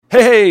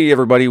Hey,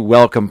 everybody,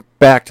 welcome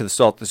back to the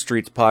Salt the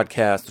Streets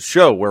podcast, the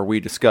show where we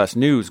discuss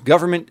news,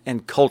 government,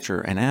 and culture,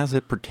 and as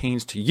it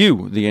pertains to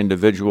you, the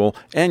individual,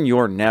 and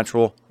your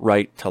natural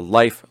right to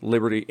life,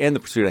 liberty, and the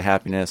pursuit of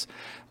happiness.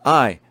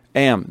 I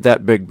am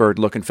that big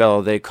bird-looking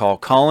fellow they call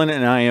Colin,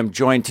 and I am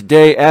joined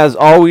today, as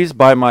always,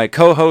 by my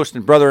co-host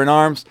and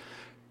brother-in-arms,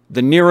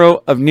 the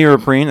Nero of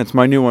Neoprene. That's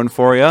my new one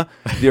for you.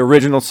 The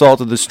original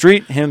Salt of the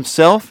Street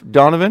himself,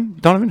 Donovan.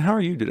 Donovan, how are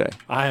you today?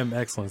 I am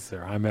excellent,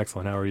 sir. I'm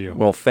excellent. How are you?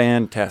 Well,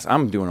 fantastic.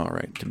 I'm doing all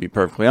right, to be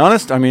perfectly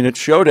honest. I mean, it's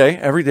show day.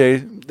 Every day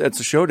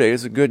that's a show day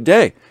is a good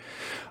day.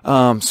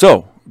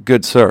 So,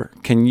 good sir,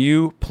 can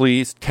you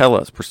please tell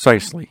us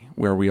precisely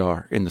where we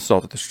are in the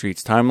Salt of the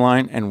Streets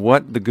timeline and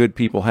what the good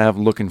people have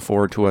looking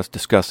forward to us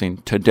discussing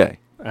today?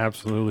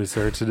 Absolutely,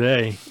 sir.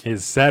 Today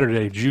is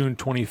Saturday, June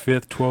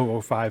 25th,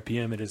 12:05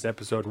 p.m. It is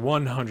episode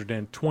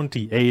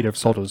 128 of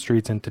Salt of the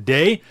Streets. And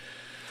today,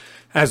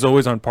 as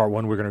always, on part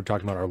one, we're going to be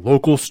talking about our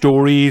local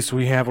stories. What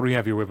do we have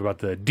here? We have about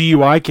the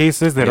DUI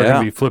cases that are going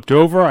to be flipped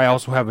over. I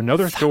also have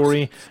another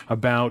story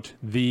about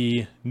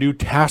the new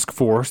task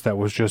force that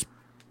was just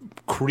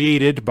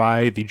created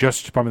by the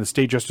Justice Department, the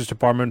State Justice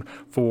Department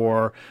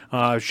for,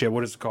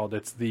 what is it called?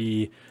 It's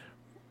the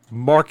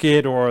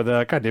market or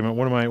the, God damn it,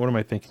 what am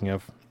I thinking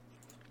of?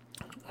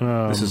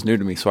 This is new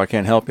to me, so I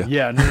can't help you.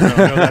 Yeah, no,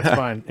 that's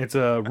fine. It's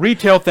a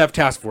retail theft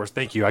task force.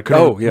 Thank you. I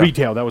couldn't.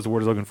 Retail, that was the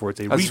word I was looking for.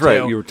 It's a That's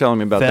retail right. You were telling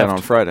me about that on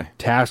Friday.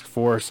 Task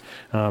force,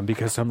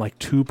 because some like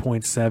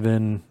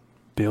 $2.7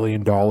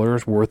 billion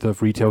worth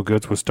of retail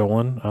goods was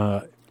stolen.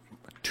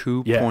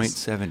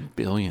 $2.7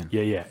 billion.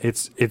 Yeah.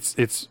 It's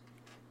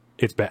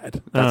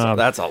bad.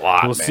 That's a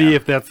lot. We'll see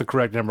if that's the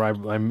correct number.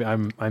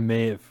 I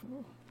may have.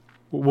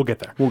 We'll get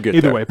there. We'll get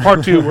Either there. way,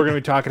 part two, we're going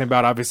to be talking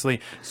about obviously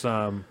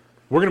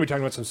We're going to be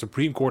talking about some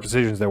Supreme Court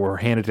decisions that were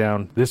handed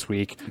down this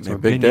week. Some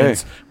big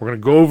opinions. day. We're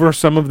going to go over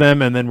some of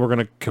them, and then we're going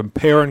to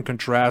compare and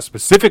contrast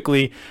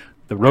specifically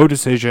the Roe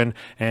decision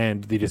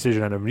and the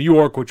decision out of New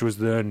York, which was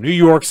the New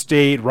York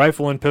State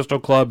Rifle and Pistol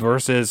Club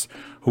versus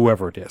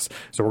whoever it is.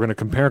 So we're going to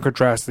compare and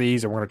contrast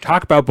these, and we're going to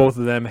talk about both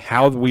of them,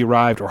 how we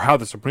arrived, or how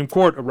the Supreme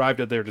Court arrived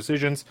at their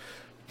decisions.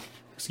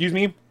 Excuse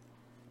me.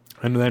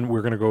 And then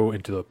we're going to go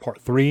into the part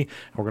three,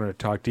 and we're going to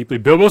talk deeply.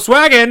 Bilbo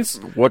Swaggins!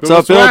 What's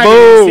Bilbo up,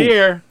 Bilbo? Swaggins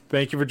here.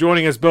 Thank you for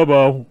joining us,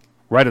 Bilbo.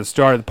 Right at the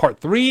start of part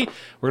three,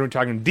 we're going to be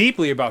talking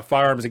deeply about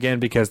firearms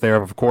again because there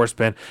have, of course,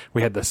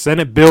 we had the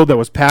Senate bill that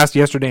was passed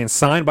yesterday and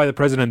signed by the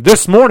president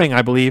this morning,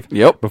 I believe.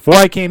 Yep. Before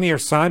I came here,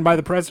 signed by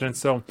the president.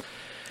 So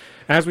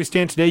as we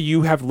stand today,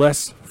 you have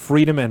less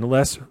freedom and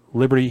less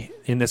liberty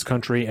in this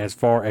country as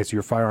far as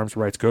your firearms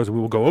rights goes. We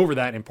will go over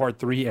that in part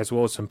three, as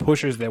well as some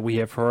pushes that we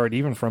have heard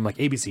even from like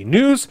ABC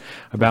News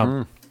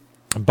about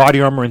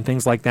body armor and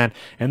things like that.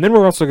 And then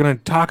we're also going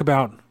to talk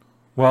about,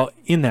 we're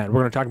going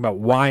to talk about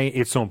why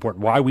it's so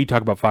important, why we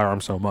talk about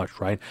firearms so much,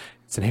 right?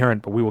 It's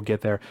inherent, but we will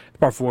get there.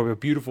 Part four, we have a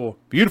beautiful,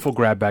 beautiful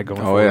grab bag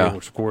going for you,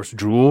 which, of course,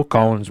 Juul.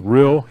 Colin's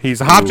real. He's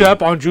hopped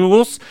up on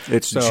Juuls.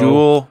 It's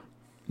Juul,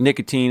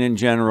 nicotine in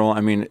general.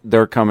 I mean,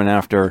 they're coming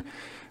after.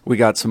 We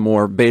got some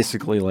more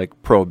basically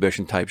like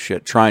prohibition type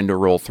shit trying to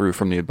roll through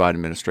from the Biden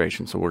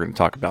administration. So we're going to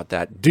talk about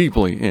that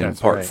deeply in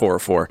part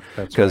 404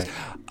 because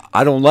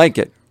I don't like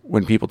it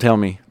when people tell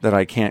me that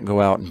I can't go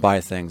out and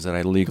buy things that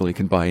I legally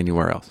can buy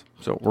anywhere else.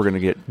 So we're going to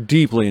get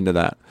deeply into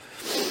that.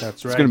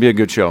 That's right. It's going to be a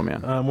good show,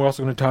 man. We're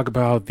also going to talk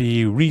about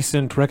the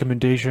recent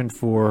recommendation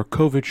for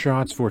COVID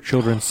shots for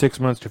children 6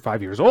 months to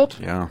 5 years old.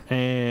 Yeah.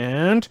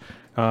 And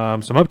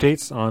some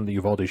updates on the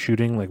Uvalde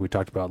shooting like we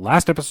talked about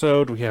last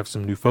episode. We have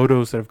some new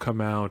photos that have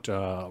come out.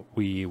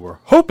 We were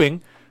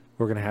hoping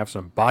we're going to have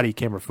some body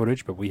camera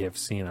footage, but we have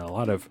seen a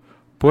lot of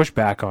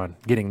pushback on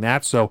getting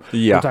that. So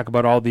we'll talk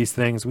about all these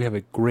things. We have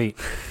a great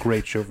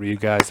show for you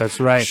guys. That's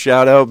right.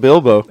 Shout out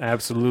Bilbo.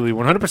 Absolutely.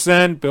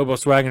 100% Bilbo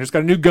Swaggin. Just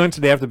got a new gun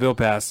today after the bill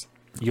pass.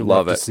 You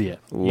love to see it.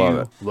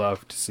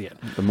 Love to see it.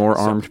 The more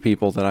armed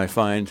people that I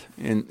find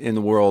in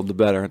the world, the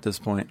better at this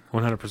point.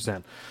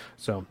 100%.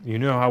 So you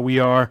know how we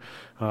are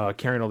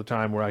carrying all the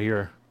time. We're out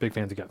here, big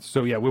fans of guns.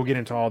 So yeah, we'll get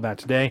into all that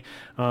today.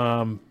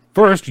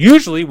 First,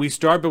 usually we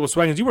start, Bilbo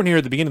Swaggins, you weren't here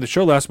at the beginning of the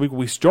show last week.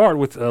 We start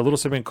with a little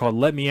segment called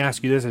Let Me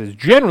Ask You This. It is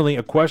generally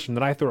a question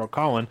that I throw at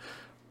Colin.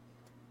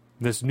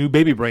 This new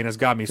baby brain has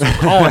got me. So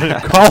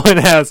Colin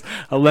has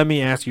a Let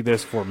Me Ask You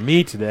This for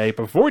me today.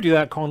 But before we do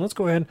that, Colin, let's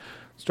go ahead and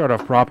start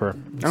off proper.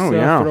 Let's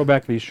throw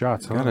back these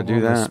shots. Gotta do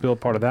that. Spill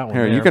part of that one.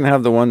 Here, you can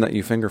have the one that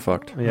you finger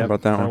fucked. Yep. How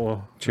about that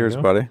one? Cheers,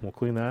 buddy. We'll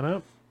clean that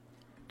up.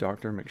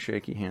 Dr.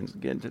 McShaky hands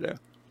again today.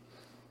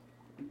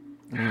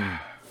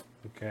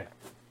 Okay.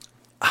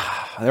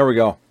 There we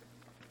go.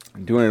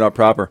 I'm doing it up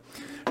proper.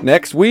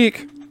 Next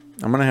week,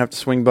 I'm going to have to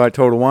swing by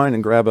Total Wine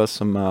and grab us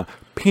some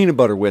peanut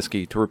butter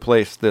whiskey to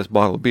replace this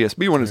bottle of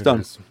BSB when it's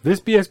done.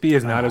 This BSB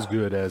is not as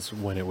good as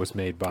when it was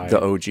made by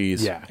the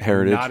OG's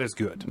Heritage. Not as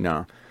good.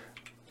 No.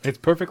 It's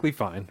perfectly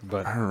fine,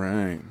 but all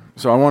right.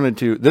 So I wanted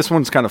to. This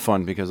one's kind of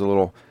fun because a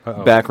little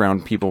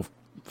background people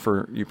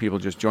for you people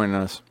just joining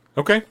us.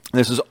 Okay.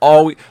 This is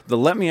always the.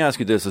 Let me ask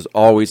you this is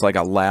always like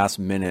a last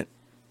minute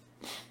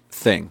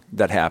thing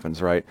that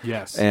happens, right?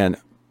 Yes. And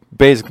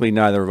basically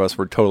neither of us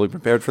were totally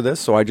prepared for this,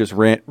 so I just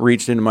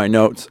reached into my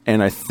notes,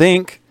 and I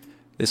think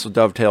this will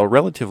dovetail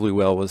relatively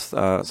well with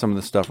some of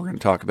the stuff we're going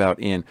to talk about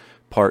in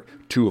part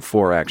 2 of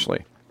 4,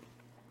 actually.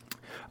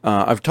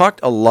 I've talked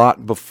a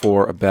lot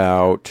before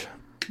about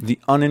the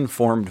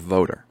uninformed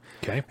voter.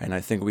 Okay. And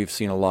I think we've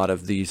seen a lot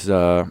of these,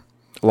 a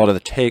lot of the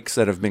takes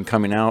that have been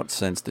coming out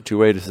since the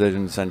 2A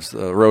decision, since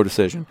the Roe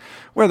decision,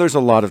 where there's a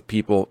lot of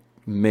people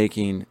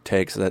making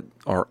takes that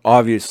are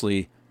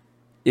obviously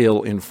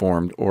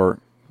ill-informed or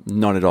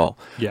none at all.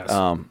 Yes.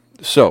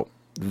 So,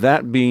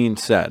 that being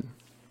said,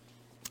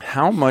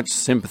 how much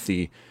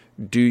sympathy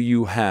do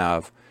you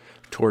have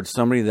towards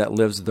somebody that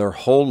lives their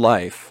whole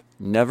life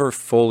never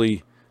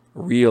fully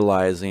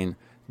realizing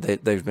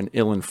that they've been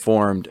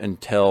ill-informed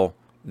until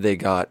they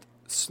got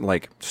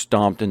like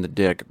stomped in the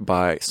dick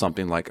by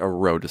something like a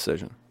Roe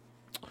decision?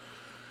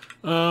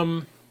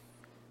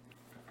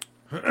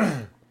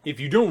 If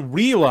you don't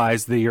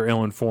realize that you're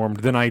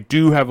ill-informed, then I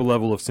do have a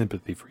level of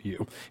sympathy for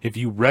you. If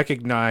you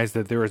recognize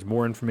that there is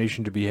more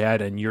information to be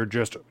had and you're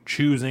just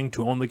choosing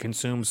to only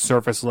consume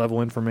surface-level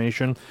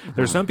information,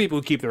 there's some people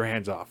who keep their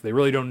hands off. They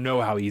really don't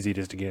know how easy it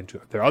is to get into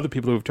it. There are other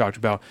people who have talked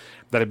about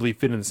that I believe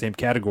fit in the same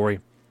category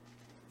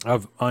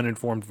of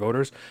uninformed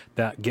voters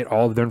that get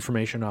all of their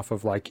information off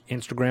of like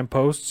Instagram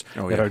posts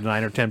that are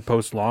 9 or 10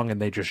 posts long, and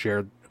they just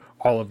share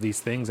all of these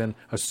things and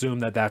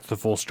assume that that's the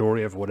full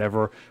story of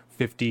whatever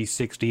 50,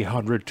 60,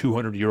 100,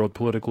 200-year-old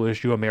political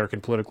issue, American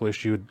political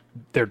issue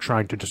they're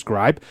trying to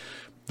describe.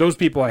 Those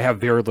people I have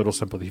very little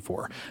sympathy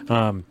for.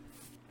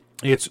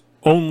 It's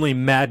only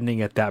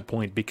maddening at that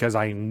point because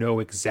I know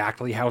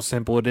exactly how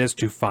simple it is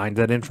to find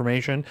that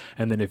information.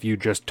 And then if you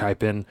just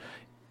type in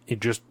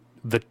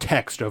the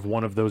text of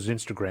one of those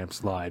Instagram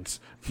slides,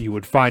 you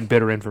would find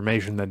better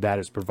information than that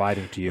is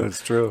providing to you.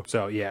 That's true.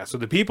 So, yeah. So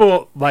the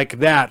people like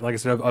that, like I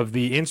said, of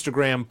the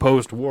Instagram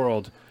post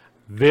world,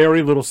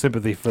 very little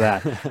sympathy for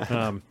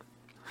that.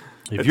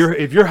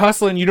 If you're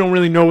hustling, you don't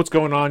really know what's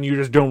going on, you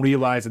just don't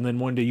realize, and then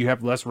one day you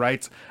have less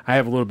rights, I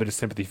have a little bit of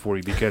sympathy for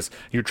you because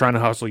you're trying to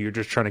hustle, you're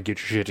just trying to get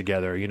your shit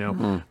together, you know?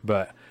 Mm-hmm.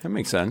 But that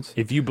makes sense.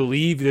 If you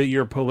believe that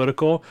you're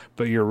political,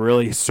 but you're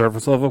really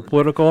surface level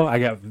political, I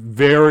got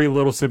very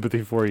little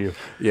sympathy for you.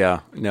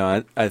 Yeah,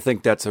 no, I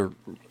think that's a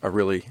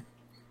really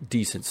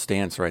decent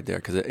stance right there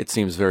because it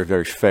seems very,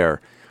 very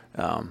fair.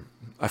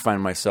 I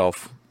find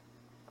myself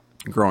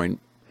growing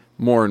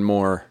more and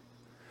more,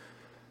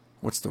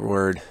 what's the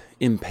word,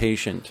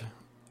 impatient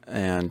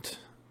and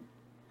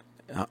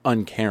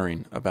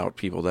uncaring about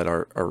people that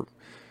are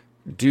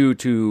due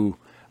to,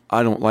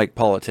 I don't like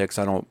politics,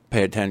 I don't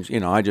pay attention, you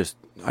know, I just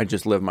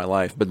live my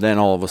life, but then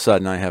all of a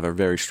sudden I have a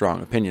very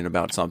strong opinion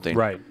about something.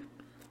 Right.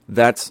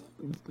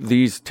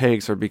 These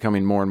takes are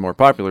becoming more and more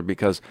popular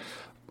because,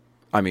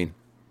 I mean,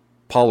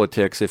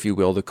 politics, if you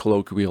will, the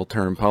colloquial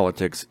term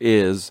politics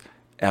is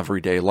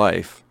everyday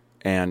life,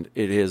 and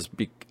it is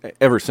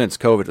ever since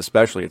COVID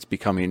especially, it's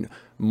becoming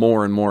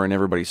more and more in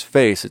everybody's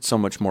face. It's so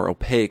much more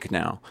opaque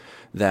now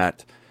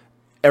that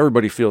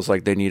everybody feels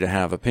like they need to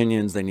have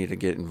opinions, they need to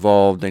get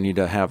involved, they need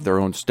to have their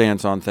own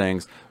stance on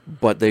things,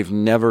 but they've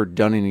never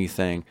done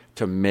anything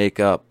to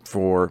make up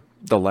for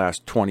the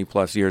last 20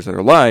 plus years of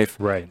their life,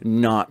 right,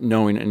 not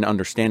knowing and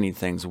understanding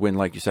things when,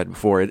 like you said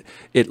before,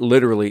 it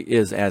literally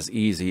is as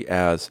easy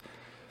as,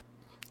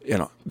 you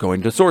know,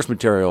 going to source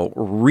material,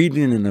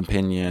 reading an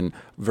opinion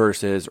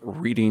versus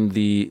reading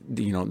the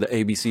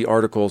ABC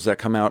articles that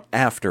come out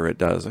after it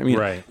does. I mean,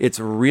 right. It's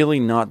really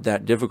not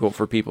that difficult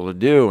for people to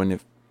do. And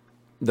if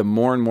the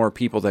more and more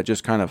people that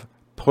just kind of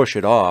push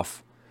it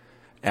off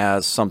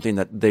as something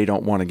that they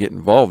don't want to get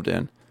involved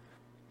in,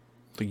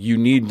 you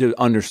need to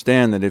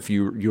understand that if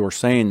you're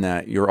saying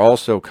that, you're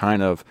also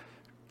kind of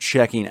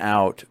checking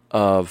out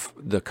of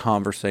the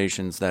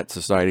conversations that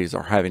societies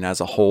are having as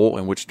a whole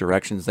and which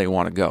directions they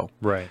want to go.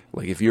 Right.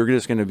 Like if you're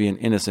just going to be an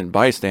innocent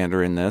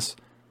bystander in this,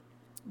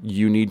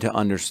 you need to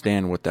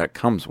understand what that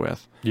comes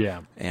with.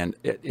 Yeah. And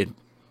it's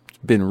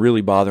been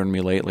really bothering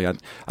me lately. I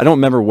don't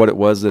remember what it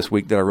was this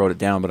week that I wrote it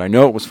down, but I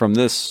know it was from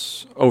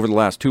this over the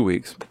last 2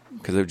 weeks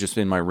because it was just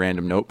in my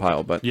random note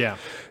pile. But yeah,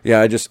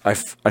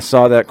 I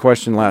saw that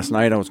question last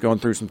night. I was going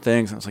through some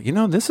things. And I was like, you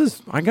know,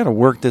 I got to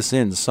work this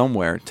in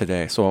somewhere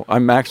today. So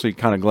I'm actually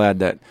kind of glad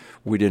that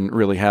we didn't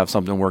really have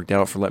something worked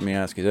out for Let Me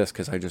Ask You This,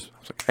 because I was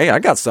like, hey, I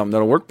got something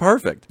that'll work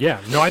perfect.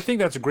 Yeah, no, I think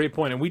that's a great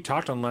point. And we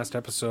talked on last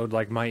episode,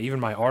 like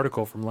my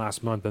article from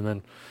last month, and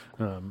then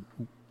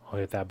I'll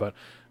hit that. But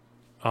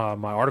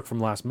my article from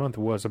last month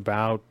was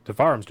about the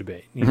firearms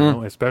debate, you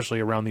know, especially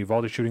around the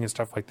Uvalde shooting and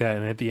stuff like that.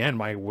 And at the end,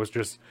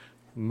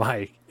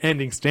 my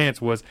ending stance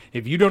was,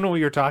 if you don't know what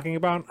you're talking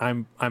about,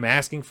 I'm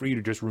asking for you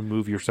to just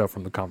remove yourself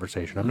from the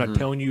conversation. I'm not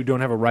telling you don't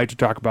have a right to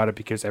talk about it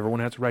because everyone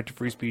has a right to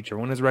free speech.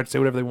 Everyone has a right to say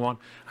whatever they want.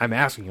 I'm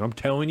asking you. I'm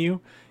telling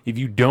you, If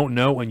you don't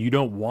know and you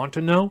don't want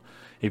to know,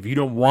 if you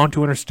don't want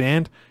to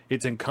understand,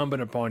 it's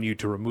incumbent upon you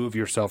to remove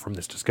yourself from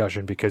this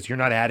discussion because you're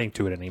not adding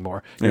to it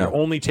anymore. You're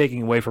only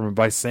taking away from it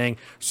by saying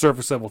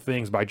surface level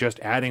things, by just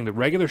adding the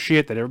regular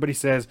shit that everybody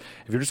says.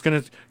 If you're just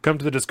going to come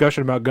to the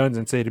discussion about guns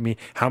and say to me,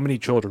 how many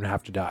children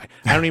have to die?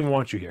 I don't even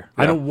want you here.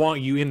 I don't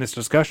want you in this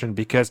discussion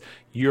because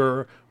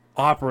you're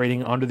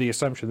operating under the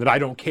assumption that I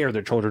don't care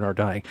that children are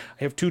dying.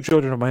 I have 2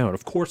 children of my own.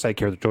 Of course I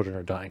care that children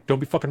are dying. Don't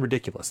be fucking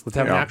ridiculous. Let's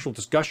have an actual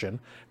discussion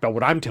about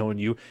what I'm telling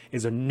you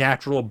is a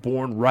natural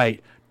born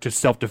right to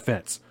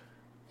self-defense.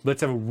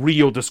 Let's have a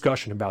real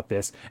discussion about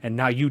this. And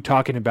now you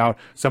talking about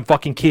some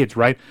fucking kids,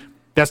 right?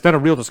 That's not a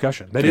real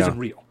discussion. That isn't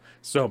real.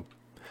 So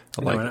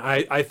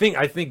I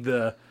think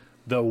the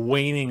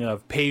waning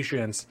of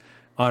patience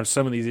on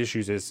some of these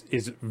issues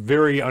is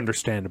very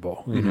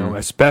understandable, you know,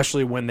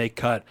 especially when they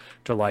cut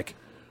to like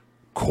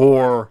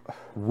core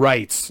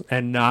rights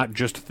and not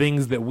just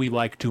things that we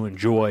like to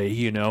enjoy,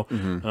 you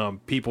know,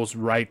 people's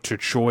right to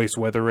choice,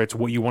 whether it's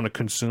what you want to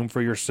consume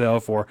for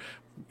yourself or,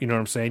 you know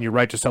what I'm saying, your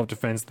right to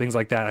self-defense, things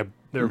like that.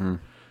 They're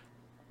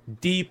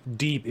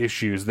deep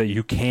issues that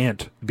you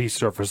can't be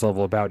surface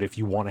level about if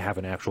you want to have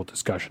an actual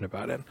discussion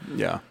about it.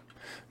 Yeah.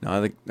 No,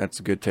 I think that's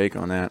a good take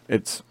on that.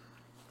 It's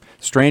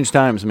strange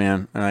times,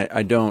 man. And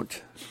I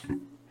don't...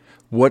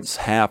 What's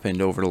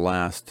happened over the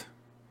last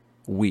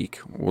week,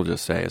 we'll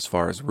just say, as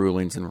far as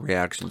rulings and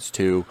reactions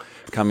to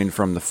coming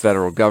from the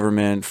federal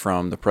government,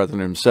 from the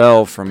president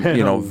himself, from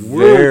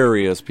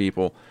various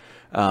people,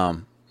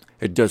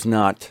 it does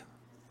not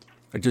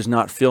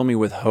fill me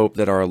with hope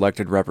that our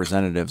elected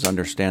representatives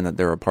understand that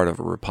they're a part of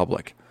a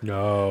republic.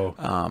 No,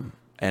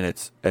 and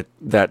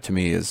that to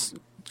me is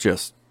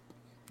just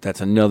that's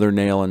another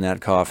nail in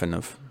that coffin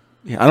of.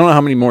 I don't know how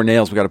many more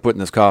nails we got to put in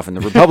this coffin.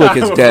 The republic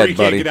is dead,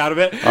 buddy. Get out of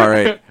it. All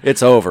right,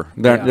 it's over.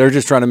 They're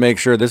just trying to make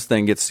sure this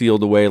thing gets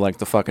sealed away like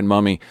the fucking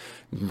mummy.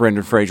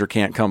 Brendan Fraser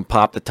can't come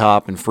pop the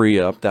top and free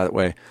you up that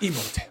way.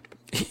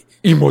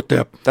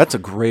 Imhotep. That's a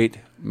great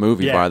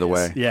movie, by the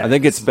way. Yeah, I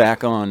think it's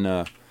back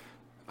on.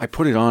 I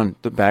put it on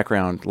the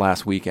background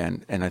last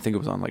weekend, and I think it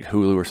was on like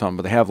Hulu or something.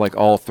 But they have like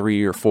all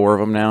 3 or 4 of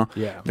them now.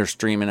 Yeah, they're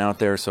streaming out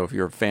there. So if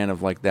you're a fan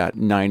of like that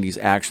 '90s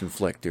action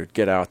flick, dude,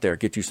 get out there,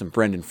 get you some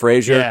Brendan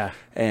Fraser. Yeah.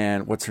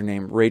 And what's her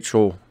name?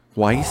 Rachel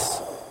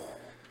Weisz.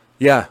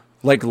 Yeah,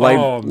 like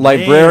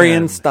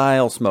librarian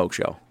style smoke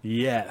show.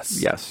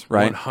 Yes,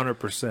 right.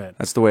 100%.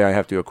 That's the way I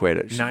have to equate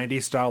it.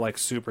 90s style, like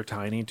super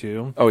tiny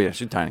too. Oh yeah,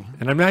 she's tiny,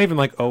 and I'm not even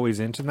like always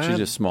into that. She's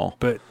just small,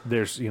 but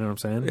there's, you know what I'm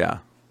saying? Yeah.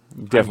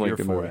 Definitely a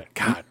good for movie. it.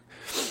 God,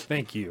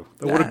 thank you.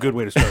 What a good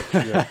way to start.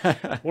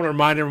 I want to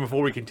remind everyone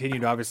before we continue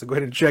to obviously go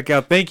ahead and check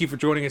out. Thank you for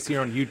joining us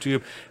here on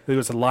YouTube. Leave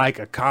us a like,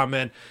 a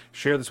comment,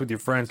 share this with your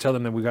friends. Tell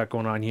them that we got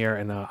going on here,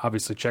 and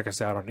obviously check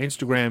us out on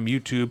Instagram,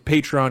 YouTube,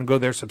 Patreon. Go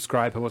there,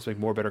 subscribe, help us make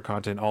more better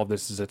content. All of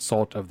this is at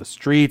Salt of the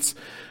Streets.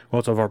 We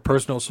also have our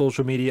personal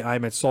social media.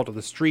 I'm at Salt of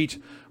the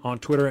Street on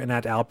Twitter and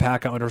at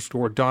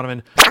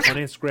alpaca_Donovan on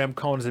Instagram.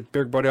 Colin is at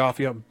Big Bird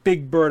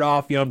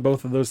Offie on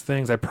both of those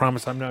things. I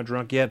promise I'm not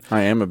drunk yet.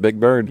 I am a big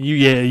bird.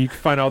 You can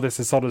find all this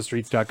at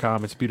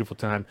saltofthestreets.com. It's a beautiful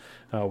time.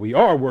 We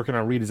are working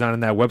on redesigning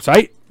that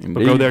website. Indeed.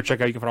 But go there,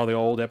 check out. You can find all the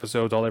old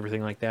episodes, all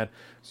everything like that.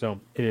 So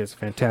it is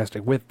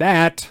fantastic. With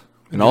that...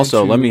 And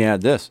also, let me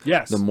add this.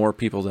 Yes. The more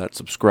people that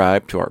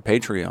subscribe to our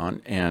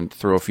Patreon and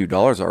throw a few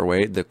dollars our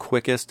way, the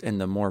quickest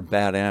and the more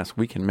badass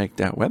we can make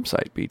that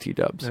website, BT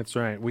Dubs. That's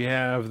right. We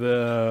have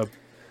the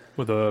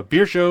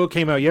beer show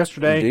came out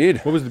yesterday.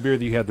 Indeed. What was the beer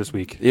that you had this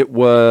week? It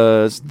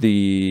was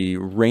the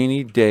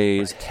Rainy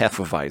Days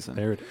Hefeweizen.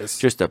 There it is.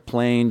 Just a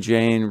plain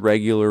Jane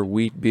regular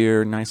wheat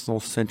beer. Nice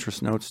little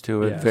citrus notes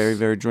to it. Yes. Very,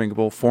 very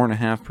drinkable.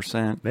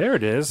 4.5%. There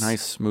it is.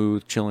 Nice,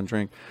 smooth, chilling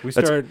drink.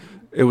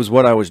 It was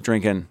what I was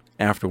drinking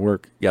after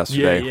work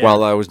yesterday Yeah.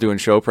 while I was doing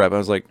show prep. I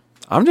was like,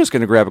 I'm just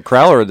going to grab a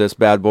crowler of this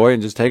bad boy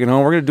and just take it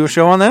home. We're going to do a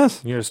show on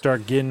this. You're going to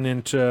start getting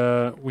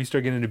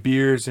into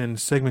beers in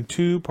segment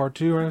 2, part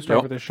 2. We're going to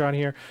start with a shot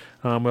here.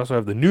 We also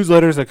have the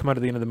newsletters that come out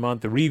at the end of the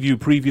month, the review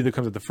preview that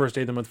comes at the first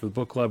day of the month for the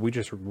book club. We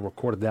just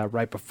recorded that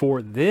right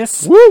before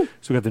this. Woo!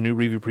 So we got the new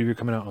review preview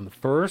coming out on the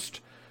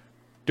 1st.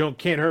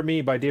 Can't Hurt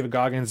Me by David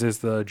Goggins is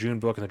the June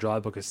book, and the July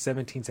book is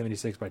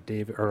 1776 by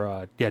David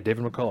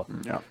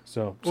McCullough. Yeah.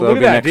 So look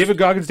at that. David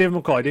Goggins,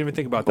 David McCullough. I didn't even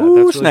think about that.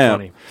 That's really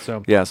funny.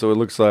 So yeah, so it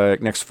looks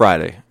like next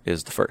Friday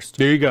is the 1st.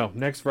 There you go.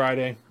 Next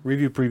Friday,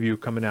 review preview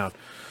coming out.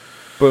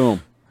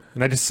 Boom.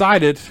 And I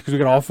decided, because we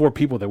got all 4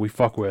 people that we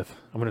fuck with,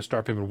 I'm going to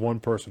start picking one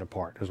person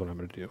apart is what I'm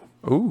going to do.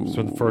 Ooh.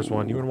 So the first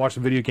one, you want to watch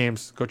some video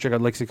games, go check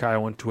out Lexi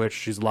Kyle on Twitch.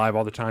 She's live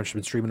all the time. She's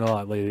been streaming a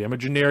lot lately. I'm a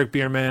generic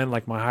beer man,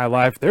 like my High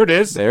Life. There it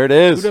is. There it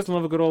is. Who doesn't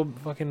love a good old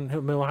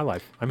fucking Miller High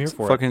Life? I'm here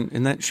for it.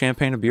 Isn't that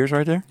champagne of beers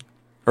right there?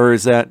 Or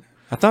is that...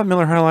 I thought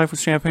Miller High Life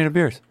was champagne of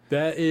beers.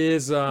 That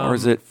is... or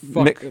is it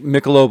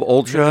Michelob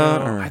Ultra?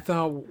 No, I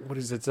thought... What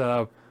is it?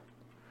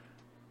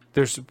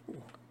 There's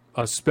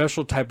a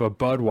special type of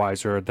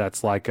Budweiser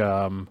that's like...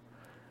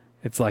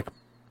 it's like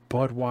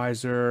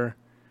Budweiser.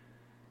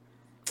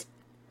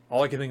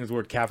 All I can think is the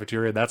word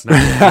cafeteria. That's not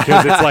it,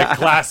 because it's like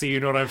classy. You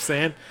know what I'm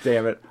saying?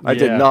 Damn it! I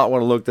did not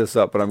want to look this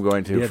up, but I'm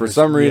going to. Yeah, For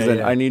some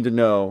reason, I need to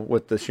know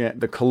what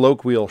the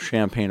colloquial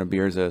champagne of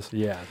beers is.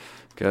 Yeah.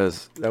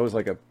 Because that was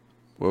like a...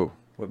 Whoa.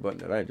 What button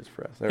did I just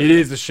press? It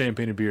is the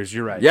champagne of beers.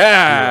 You're right.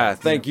 Yeah.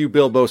 Thank you,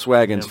 Bilbo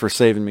Swaggins, for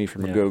saving me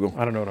from a Google.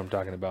 I don't know what I'm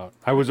talking about.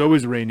 I was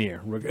always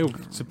Rainier.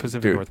 It's a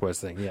Pacific Northwest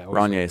thing. Yeah.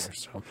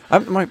 Rainier's.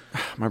 Rainier, so.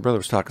 My brother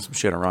was talking some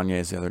shit on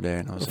Rainier's the other day,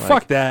 and I was like...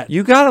 Fuck that.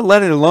 You got to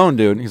let it alone,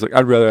 dude. And he's like,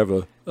 I'd rather have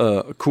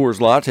a Coors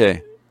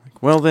Latte.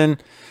 Like, well, then...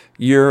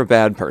 You're a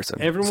bad person.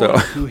 Everyone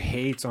who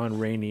hates on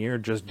Rainier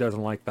just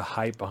doesn't like the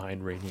hype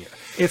behind Rainier.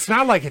 It's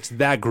not like it's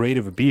that great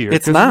of a beer.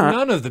 It's not.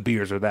 None of the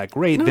beers are that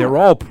great. No. They're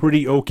all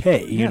pretty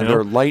okay. You know?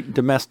 They're light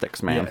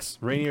domestics, man. Yes,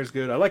 Rainier's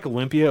good. I like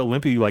Olympia.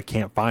 Olympia you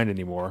can't find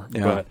anymore.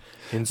 Yeah. But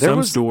in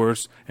some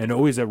stores and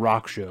always at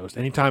rock shows.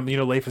 Anytime,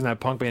 Leif is in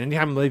that punk band,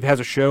 anytime Leif has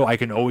a show, I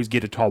can always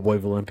get a Tall Boy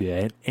of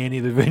Olympia at any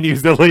of the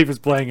venues that Leif is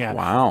playing at.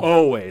 Wow.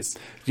 Always.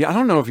 Yeah, I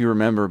don't know if you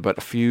remember, but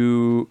a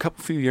few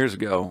years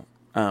ago,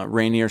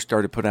 Rainier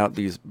started to put out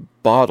these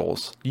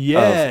bottles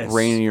of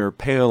Rainier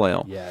Pale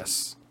Ale.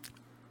 Yes.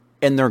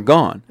 And they're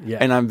gone. Yeah.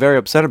 And I'm very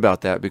upset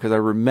about that because I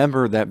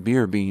remember that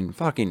beer being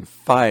fucking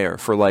fire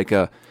for like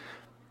I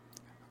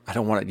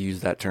don't want to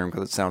use that term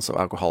because it sounds so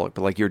alcoholic,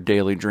 but like your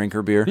daily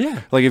drinker beer.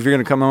 Yeah. Like if you're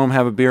going to come home,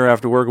 have a beer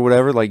after work or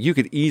whatever, like you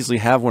could easily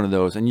have one of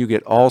those and you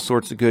get all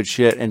sorts of good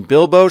shit. And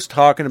Bilbo's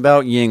talking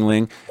about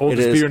Yuengling.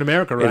 Oldest beer in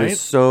America, right? It is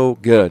so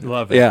good.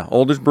 Love it. Yeah,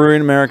 oldest brewery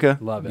in America.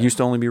 Love it. Used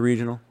to only be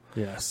regional.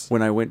 Yes.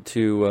 When I went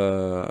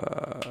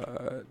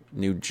to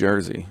New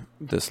Jersey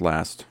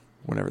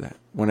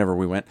whenever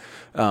we went,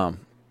 go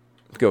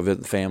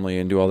visit the family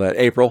and do all that.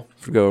 April,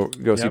 go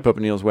see Papa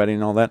Neil's wedding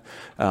and all that.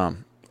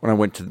 When I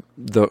went to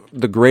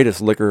the greatest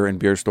liquor and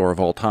beer store of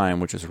all time,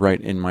 which is right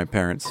in my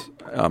parents'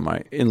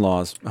 my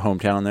in-laws'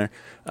 hometown there,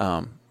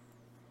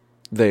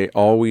 they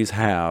always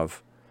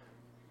have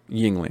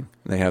Yuengling.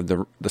 They have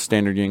the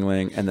standard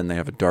Yuengling, and then they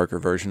have a darker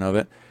version of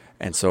it.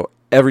 And so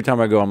every time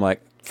I go, I'm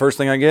like, first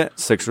thing I get,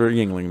 6er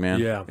Yuengling, man.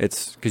 Yeah.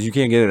 It's because you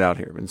can't get it out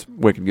here. It's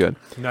wicked good.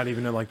 Not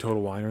even at like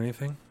Total Wine or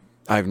anything?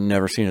 I've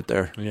never seen it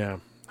there. Yeah.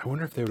 I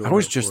wonder if they would. I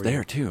was just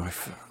there, too.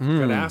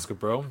 Gotta ask it,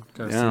 bro.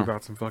 Gotta see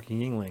about some fucking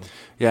Yuengling.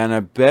 Yeah, and I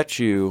bet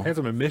you... I had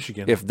some in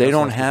Michigan. If they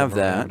don't have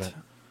that,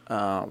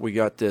 we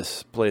got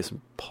this place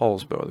in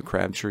Paulsbo, the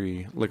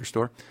Crabtree liquor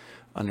store,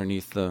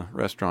 underneath the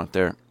restaurant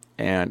there.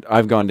 And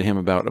I've gone to him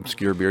about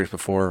obscure beers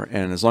before,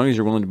 and as long as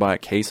you're willing to buy a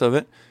case of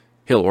it,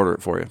 he'll order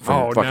it for you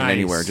from fucking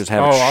anywhere. Just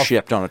have it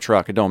shipped on a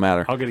truck. It don't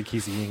matter. I'll get a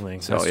case of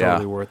Yuengling. That's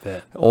totally worth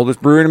it.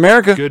 Oldest brewery in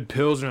America. Good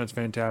Pilsner. It's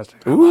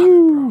fantastic.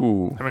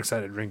 Ooh. I'm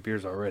excited to drink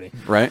beers already.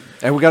 Right.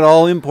 And we got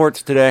all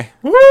imports today.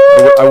 Woo!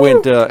 I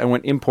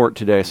went import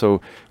today,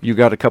 so you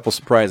got a couple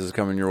surprises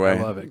coming your way.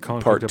 I love it.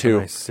 Colin Part cooked 2. up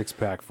a nice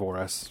 6-pack for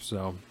us.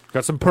 So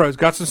got some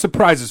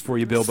surprises for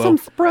you, Bilbo. Some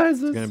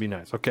surprises. It's going to be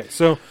nice. Okay,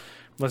 so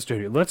let's do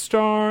it. Let's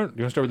start.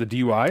 You want to start with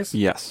the DUIs?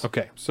 Yes.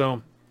 Okay,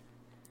 so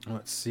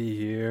let's see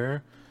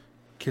here.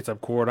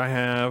 Kitsap Court. I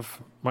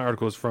have my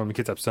article is from the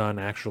Kitsap Sun,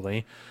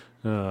 actually.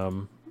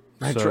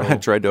 I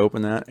tried to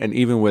open that, and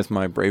even with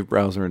my Brave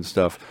browser and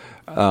stuff,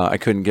 I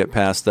couldn't get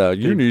past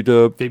you need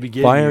to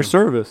buy our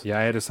service. Yeah,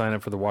 I had to sign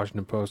up for the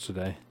Washington Post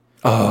today.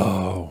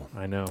 Oh,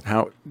 I know.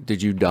 How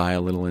did you die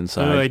a little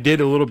inside? I did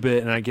a little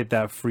bit, and I get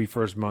that free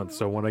first month.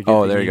 So when I get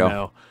the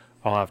email,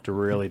 I'll have to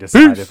really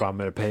decide if I'm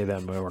going to pay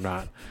them or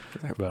not.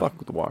 Fuck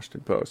with the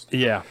Washington Post.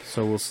 Yeah,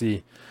 so we'll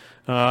see.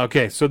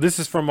 Okay, so this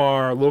is from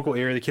our local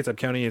area. The Kitsap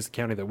County is the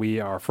county that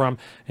we are from,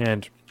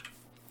 and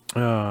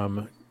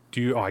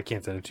I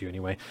can't send it to you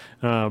anyway.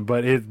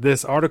 But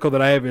this article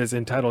that I have is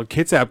entitled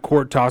 "Kitsap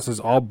Court Tosses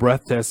All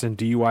Breath Tests in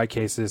DUI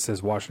Cases,"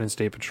 says Washington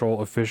State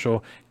Patrol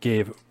official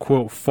gave,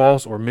 quote,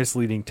 false or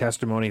misleading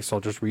testimony. So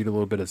I'll just read a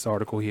little bit of this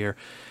article here.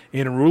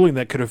 In a ruling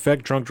that could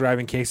affect drunk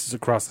driving cases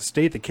across the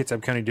state, the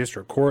Kitsap County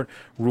District Court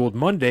ruled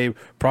Monday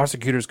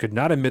prosecutors could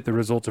not admit the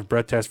results of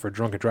breath tests for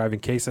drunken driving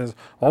cases.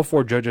 All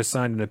 4 judges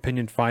signed an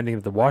opinion finding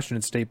that the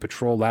Washington State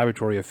Patrol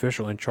laboratory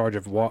official in charge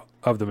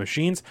of the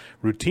machines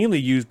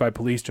routinely used by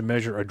police to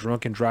measure a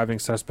drunken driving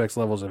suspect's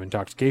levels of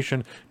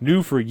intoxication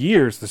knew for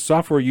years the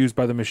software used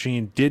by the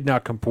machine did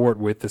not comport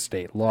with the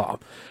state law.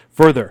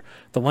 Further,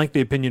 the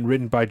lengthy opinion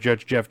written by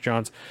Judge Jeff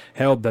Johns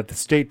held that the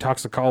state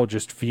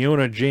toxicologist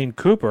Fiona Jane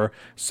Cooper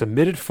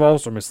submitted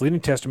false or misleading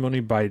testimony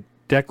by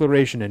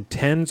declaration in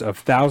tens of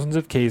thousands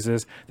of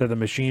cases that the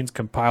machines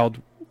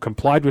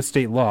complied with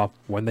state law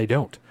when they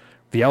don't.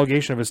 The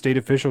allegation of a state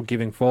official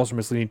giving false or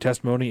misleading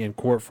testimony in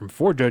court from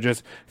 4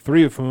 judges,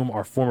 3 of whom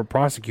are former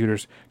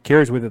prosecutors,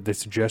 carries with it the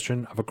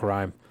suggestion of a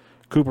crime.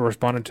 Cooper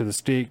responded to the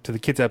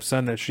Kitsap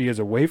Sun that she is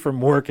away from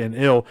work and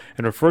ill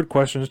and referred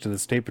questions to the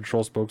State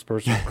Patrol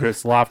spokesperson,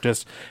 Chris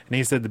Loftus. And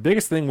he said, the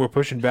biggest thing we're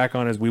pushing back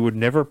on is we would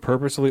never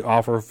purposely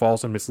offer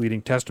false and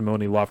misleading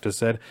testimony, Loftus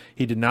said.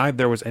 He denied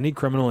there was any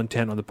criminal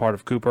intent on the part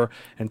of Cooper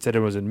and said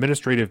it was an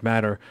administrative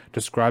matter,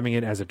 describing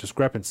it as a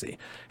discrepancy.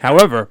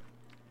 However,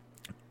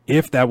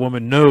 if that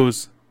woman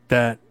knows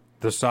that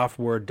the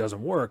software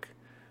doesn't work,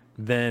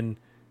 then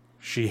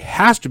she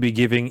has to be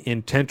giving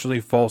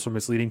intentionally false or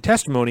misleading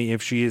testimony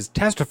if she is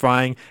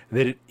testifying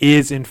that it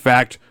is, in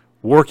fact,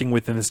 working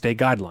within the state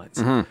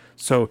guidelines.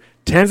 So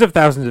tens of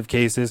thousands of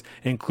cases,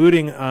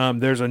 including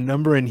there's a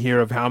number in here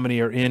of how many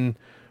are in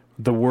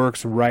the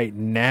works right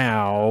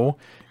now.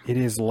 It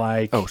is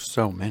like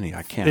so many.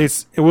 I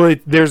can't.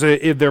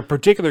 There are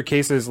particular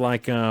cases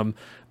like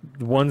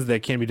ones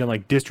that can be done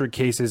like district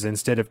cases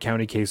instead of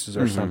county cases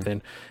or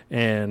something,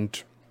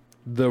 and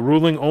the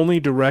ruling only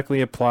directly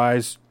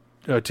applies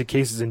to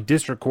cases in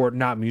district court,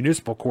 not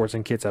municipal courts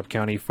in Kitsap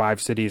County,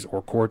 5 cities,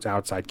 or courts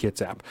outside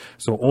Kitsap.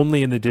 So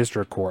only in the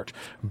district court.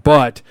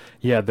 But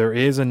yeah, there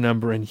is a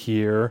number in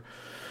here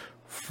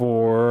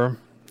for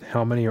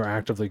how many are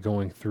actively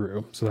going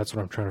through. So that's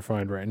what I'm trying to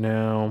find right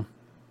now.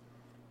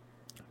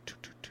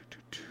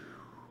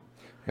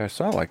 I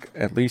saw like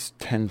at least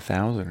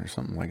 10,000 or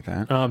something like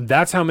that.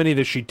 That's how many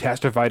that she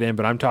testified in,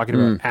 but I'm talking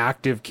about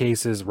active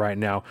cases right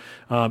now.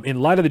 In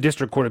light of the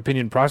district court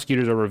opinion,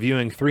 prosecutors are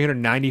reviewing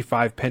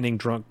 395 pending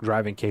drunk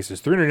driving cases.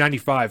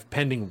 395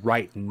 pending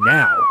right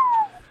now.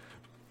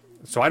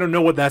 So I don't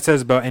know what that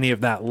says about any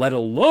of that, let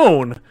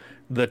alone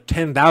the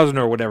 10,000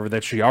 or whatever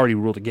that she already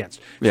ruled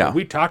against. Yeah. So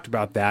we talked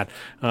about that.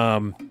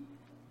 I'm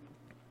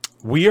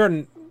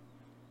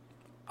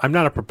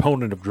not a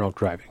proponent of drunk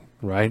driving.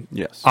 Right?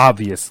 Yes.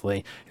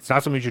 Obviously. It's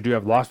not something you should do.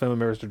 Have lost family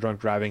members to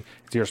drunk driving.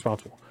 It's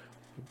irresponsible.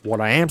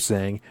 What I am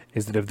saying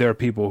is that if there are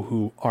people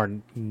who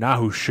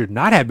should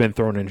not have been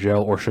thrown in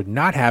jail or should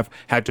not have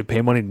had to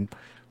pay money,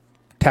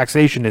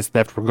 taxation is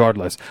theft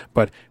regardless.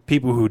 But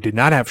people who should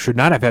not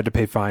have had to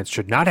pay fines,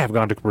 should not have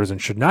gone to prison,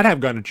 should not have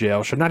gone to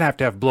jail, should not have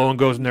to have blow and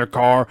goes in their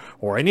car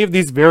or any of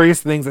these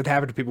various things that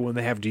happen to people when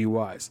they have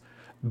DUIs,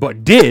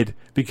 but did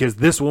because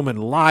this woman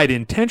lied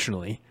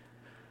intentionally.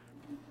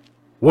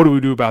 What do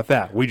we do about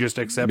that? We just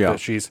accept that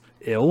she's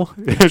ill.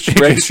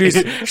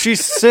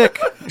 She's sick.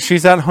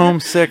 She's at home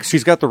sick.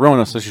 She's got the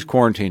Rona, so she's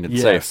quarantined.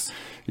 It's safe.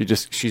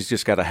 She's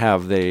just got to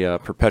have the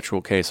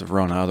perpetual case of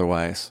Rona.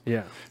 Otherwise,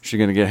 she's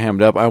going to get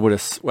hammed up. I would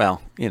have.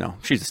 Well,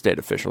 she's a state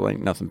official.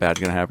 Ain't nothing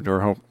bad going to happen to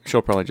her.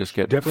 She'll probably just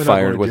get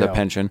fired with a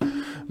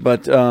pension.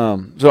 But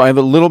so I have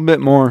a little bit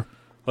more.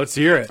 Let's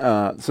hear it.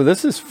 So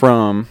this is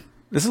a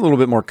little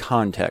bit more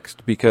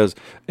context because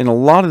in a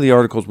lot of the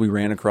articles we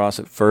ran across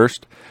at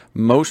first,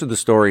 most of the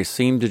stories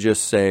seemed to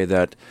just say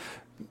that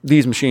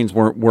these machines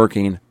weren't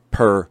working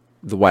per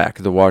the WAC,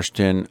 the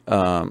Washington,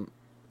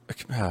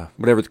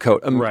 whatever the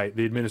code. Right,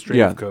 the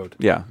administrative code.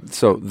 Yeah,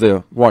 so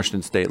the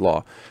Washington state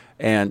law.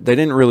 And they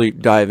didn't really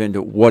dive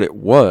into what it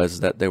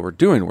was that they were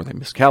doing. Were they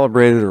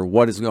miscalibrated or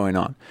what is going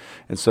on?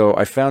 And so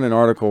I found an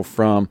article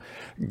from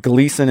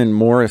Gleason and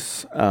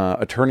Morris,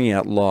 attorney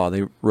at law.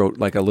 They wrote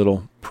like a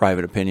little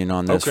private opinion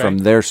on this from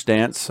their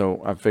stance.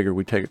 So I figured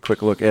we'd take a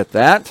quick look at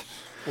that.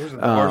 Where's the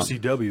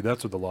RCW?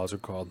 That's what the laws are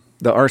called.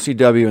 The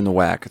RCW and the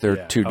WAC.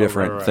 They're two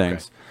different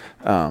things.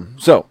 Okay.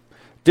 So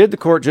did the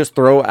court just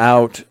throw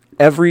out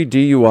every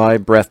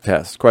DUI breath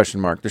test? ?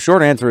 The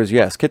short answer is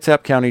yes.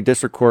 Kitsap County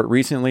District Court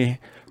recently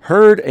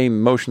heard a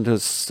motion to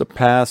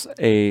suppress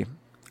a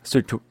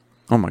breath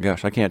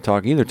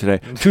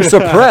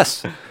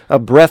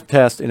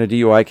test in a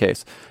DUI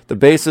case. The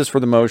basis for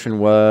the motion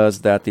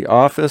was that the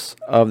Office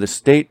of the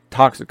State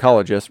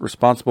Toxicologist,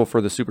 responsible for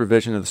the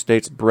supervision of the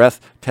state's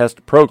breath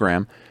test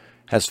program,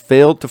 has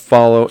failed to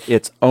follow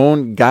its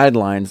own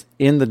guidelines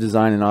in the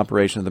design and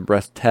operation of the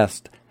breath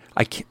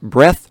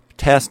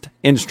test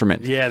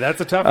instrument. Yeah,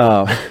 that's a tough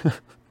one.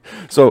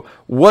 So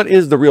what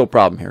is the real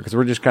problem here? Because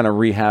we're just kind of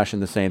rehashing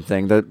the same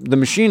thing. The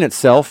machine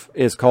itself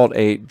is called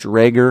a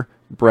Draeger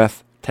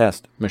breath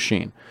test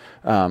machine.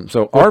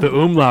 So with the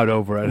umlaut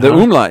over it. The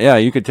umlaut, yeah,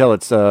 you could tell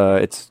it's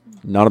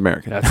not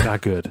American. That's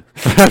not good.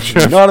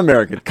 Not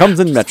American. It comes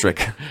in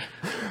metric.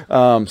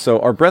 So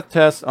are breath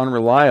tests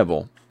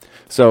unreliable?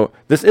 So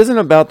this isn't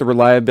about the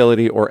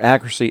reliability or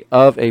accuracy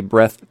of a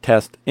breath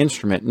test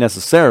instrument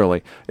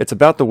necessarily. It's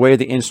about the way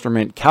the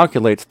instrument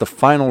calculates the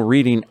final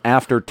reading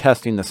after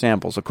testing the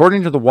samples.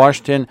 According to the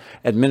Washington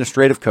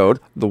Administrative Code,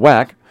 the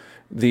WAC,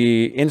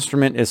 the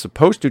instrument is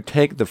supposed to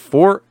take the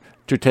four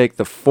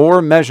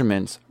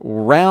measurements,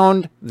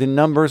 round the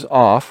numbers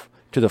off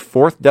to the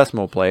 4th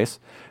decimal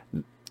place,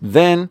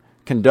 then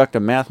conduct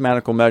a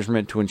mathematical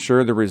measurement to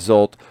ensure the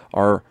result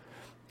are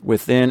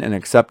within an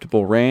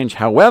acceptable range.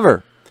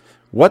 However,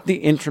 what the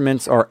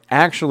instruments are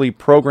actually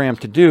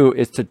programmed to do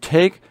is to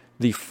take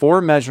the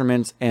 4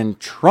 measurements and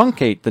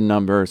truncate the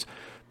numbers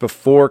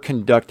before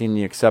conducting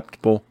the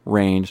acceptable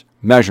range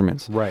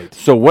measurements. Right.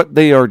 So what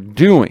they are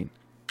doing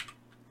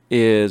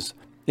is,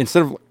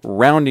 instead of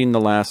rounding the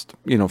last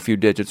few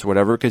digits or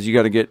whatever, because you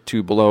got to get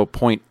to below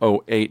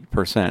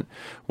 0.08%,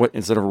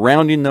 instead of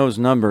rounding those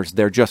numbers,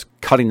 they're just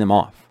cutting them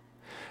off.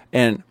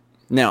 And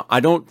now, I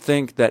don't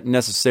think that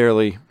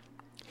necessarily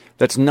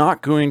that's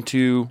not going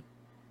to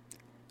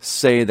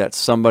say that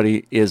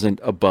somebody isn't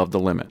above the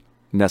limit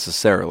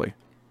necessarily,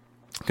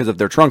 because if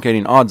they're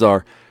truncating, odds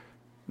are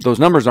those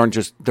numbers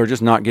they're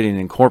just not getting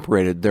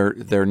incorporated.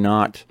 They're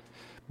not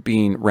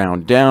being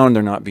round down,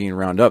 they're not being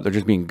round up, they're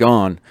just being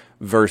gone.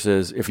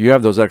 Versus if you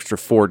have those extra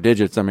 4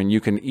 digits, I mean, you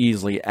can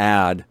easily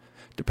add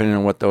depending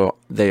on what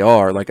they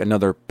are, like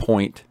another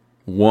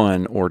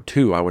 0.1 or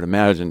 2, I would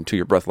imagine, to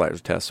your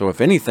breathalyzer test. So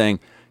if anything,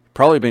 you've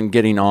probably been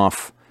getting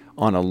off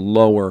on a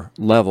lower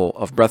level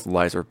of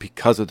breathalyzer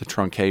because of the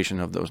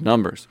truncation of those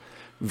numbers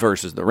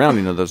versus the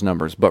rounding of those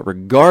numbers. But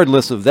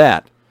regardless of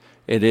that,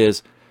 it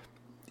is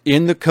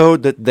in the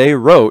code that they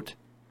wrote.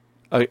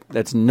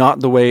 That's not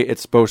the way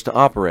it's supposed to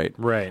operate.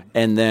 Right.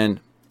 And then,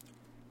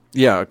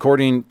 yeah,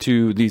 according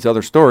to these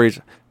other stories,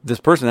 this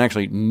person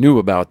actually knew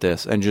about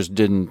this and just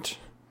didn't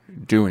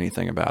do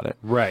anything about it.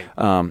 Right.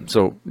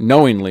 So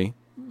knowingly,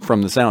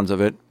 from the sounds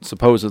of it,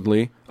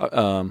 supposedly,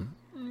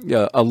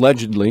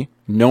 allegedly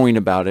knowing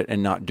about it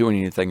and not doing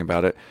anything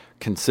about it,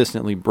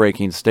 consistently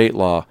breaking state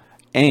law,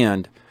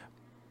 and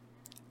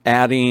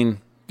adding,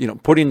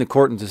 putting the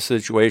court into a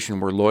situation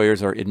where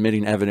lawyers are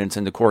admitting evidence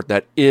into court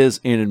that is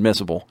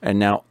inadmissible. And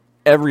now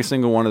every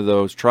single one of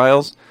those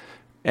trials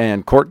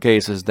and court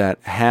cases that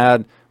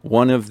had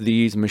one of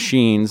these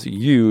machines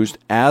used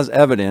as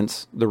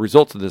evidence, the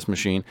results of this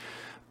machine,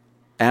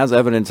 as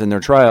evidence in their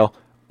trial,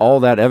 all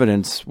that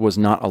evidence was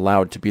not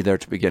allowed to be there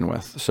to begin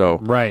with. So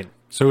right.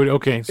 So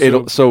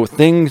so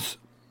things,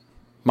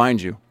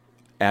 mind you,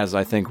 as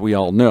I think we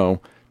all know,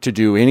 to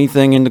do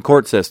anything in the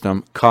court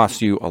system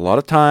costs you a lot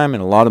of time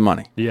and a lot of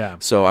money. Yeah.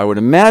 So I would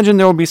imagine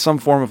there will be some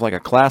form of like a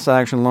class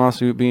action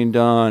lawsuit being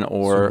done,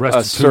 or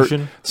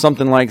restitution,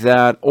 something like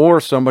that,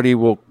 or somebody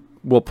will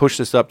push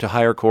this up to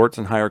higher courts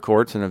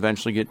and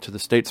eventually get to the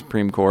state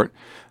Supreme Court,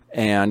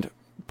 and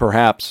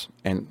perhaps,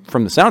 and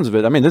from the sounds of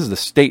it, I mean, this is the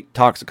state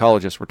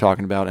toxicologist we're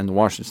talking about in the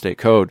Washington State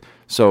Code.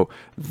 So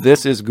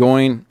this is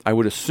going, I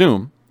would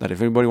assume that if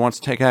anybody wants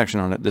to take action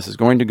on it, this is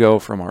going to go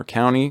from our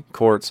county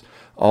courts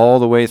all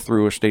the way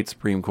through a state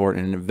Supreme Court,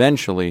 and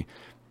eventually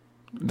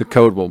the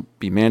code will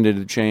be mandated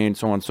to change,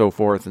 so on and so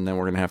forth, and then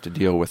we're going to have to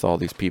deal with all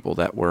these people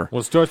that were...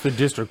 Well, it starts the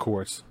district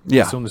courts.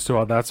 Yeah.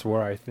 So that's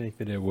where I think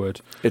that it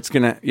would. It's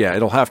going to,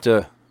 it'll have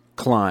to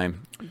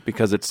climb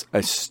because it's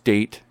a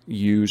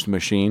state-used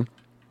machine.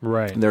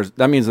 Right.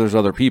 That means there's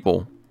other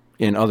people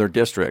in other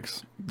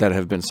districts that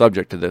have been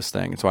subject to this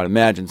thing. And so I'd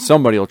imagine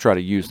somebody will try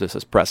to use this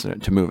as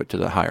precedent to move it to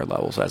the higher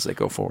levels as they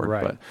go forward.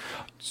 Right. But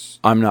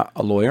I'm not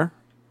a lawyer,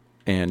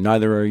 and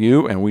neither are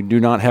you, and we do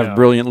not have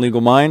brilliant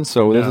legal minds,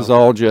 so this is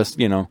all just,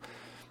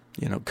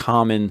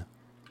 common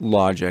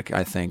logic,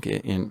 I think,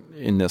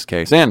 in this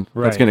case. And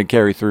that's going to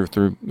carry through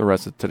the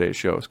rest of today's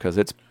shows, because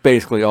it's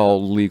basically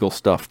all legal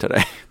stuff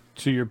today.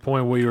 To your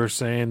point, what you were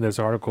saying, this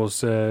article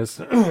says,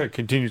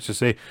 continues to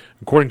say,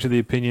 according to the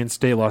opinion,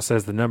 state law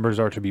says the numbers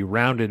are to be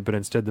rounded, but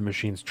instead the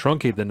machines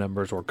truncate the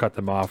numbers or cut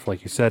them off.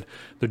 Like you said,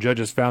 the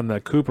judges found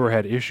that Cooper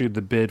had issued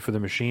the bid for the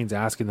machines,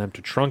 asking them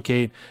to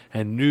truncate,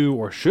 and knew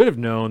or should have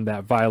known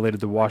that violated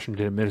the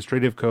Washington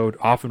Administrative Code,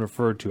 often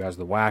referred to as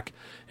the WAC.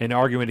 In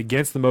arguing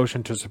against the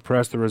motion to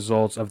suppress the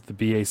results of the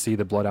BAC,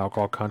 the blood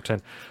alcohol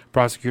content,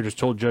 prosecutors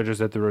told judges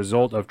that the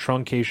result of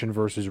truncation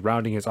versus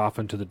rounding is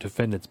often to the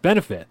defendant's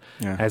benefit,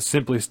 as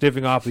simply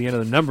stiffing off the end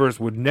of the numbers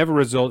would never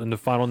result in the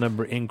final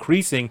number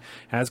increasing,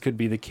 as could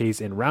be the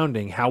case in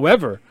rounding.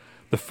 However,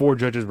 the four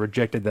judges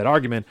rejected that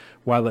argument.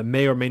 While it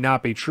may or may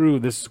not be true,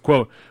 this is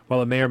quote,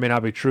 while it may or may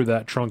not be true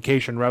that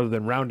truncation rather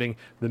than rounding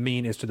the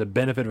mean is to the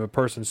benefit of a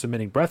person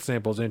submitting breath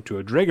samples into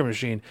a Draeger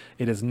machine,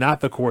 it is not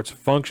the court's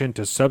function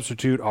to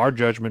substitute our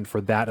judgment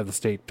for that of the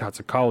state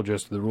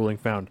toxicologist, the ruling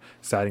found,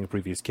 citing a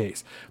previous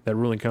case. That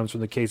ruling comes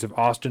from the case of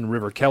Austin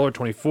River Keller,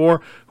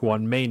 24, who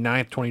on May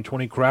 9th,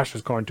 2020, crashed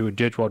his car into a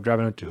ditch while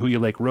driving up to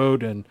Huya Lake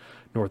Road and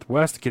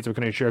Northwest. The Kittsville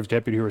County Sheriff's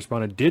deputy who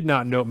responded did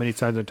not note many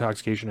signs of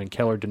intoxication, and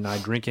Keller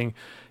denied drinking.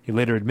 He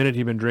later admitted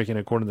he'd been drinking,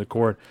 according to the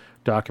court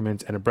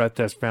documents, and a breath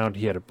test found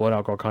he had a blood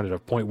alcohol content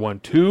of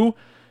 0.12.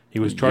 He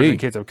was charged in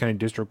Kittsville County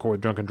District Court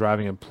with drunken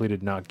driving and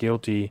pleaded not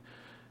guilty.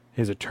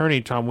 His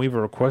attorney, Tom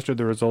Weaver, requested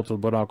the results of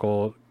the blood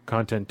alcohol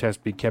content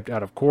test be kept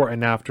out of court,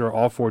 and after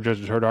all four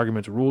judges heard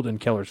arguments, ruled in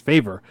Keller's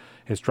favor.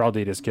 His trial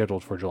date is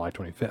scheduled for July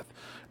 25th.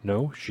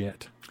 No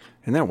shit.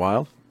 Isn't that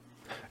wild?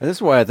 And this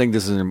is why I think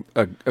this is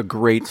a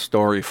great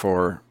story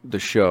for the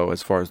show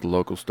as far as the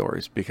local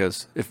stories,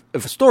 because if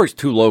a story's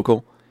too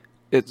local,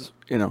 it's,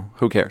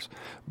 who cares?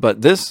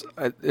 But this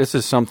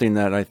is something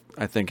that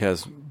I think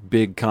has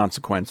big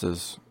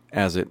consequences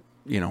as it,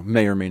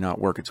 may or may not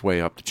work its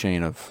way up the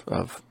chain of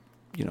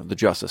the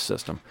justice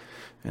system.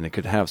 And it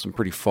could have some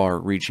pretty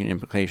far-reaching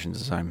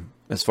implications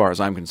as far as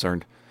I'm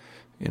concerned.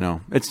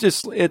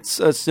 It's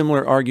a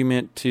similar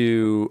argument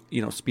to,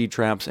 speed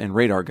traps and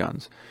radar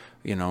guns.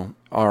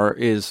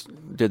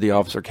 Did the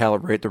officer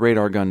calibrate the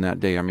radar gun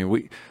that day? I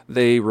mean,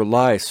 they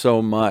rely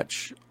so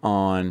much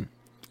on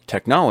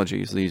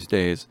technologies these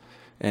days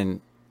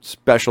and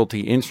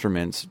specialty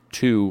instruments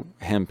to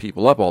hem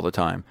people up all the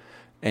time.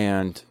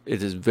 And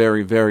it is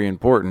very, very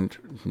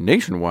important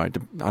nationwide.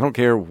 I don't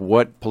care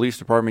what police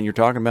department you're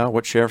talking about,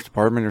 what sheriff's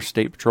department or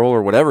state patrol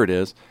or whatever it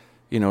is.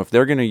 If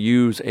they're going to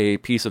use a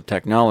piece of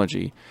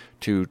technology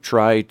to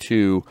try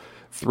to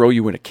throw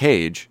you in a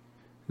cage,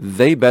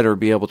 they better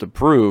be able to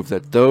prove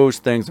that those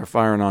things are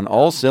firing on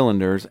all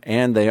cylinders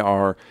and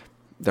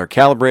they're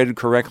calibrated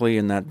correctly,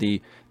 and that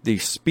the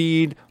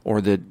speed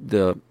or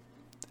the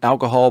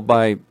alcohol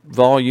by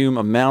volume,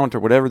 amount, or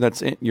whatever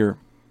that's in your,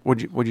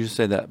 would you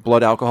say that?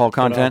 Blood alcohol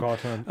content?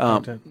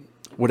 Content.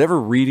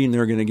 Whatever reading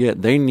they're going to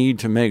get, they need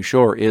to make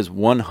sure is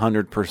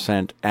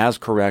 100% as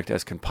correct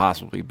as can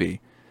possibly be.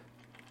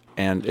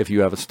 And if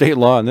you have a state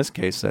law in this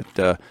case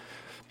that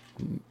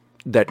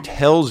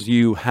tells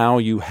you how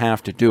you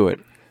have to do it,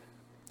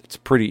 it's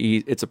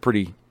it's a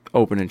pretty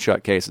open and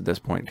shut case at this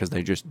point because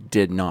they just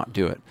did not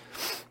do it.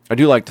 I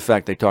do like the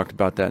fact they talked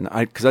about that, and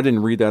because I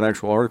didn't read that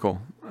actual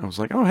article, I was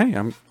like, oh hey,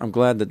 I'm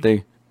glad that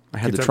I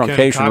had the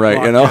truncation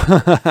right, you know.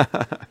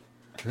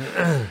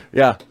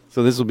 Yeah,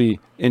 so this will be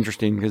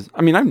interesting because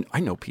I mean I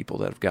know people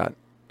that have got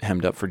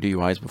hemmed up for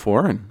DUIs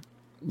before, and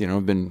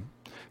been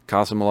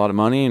cost them a lot of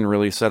money and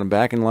really set them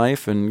back in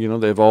life,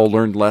 and they've all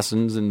learned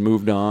lessons and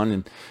moved on,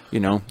 and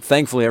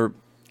thankfully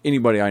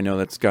anybody I know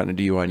that's gotten a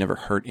DUI never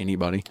hurt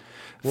anybody,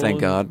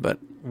 thank God. But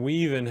we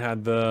even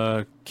had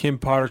the Kim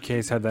Potter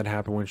case had that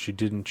happen when she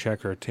didn't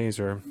check her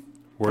taser.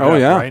 Right?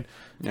 Yeah.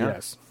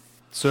 Yes.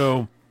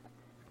 So,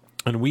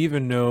 and we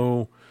even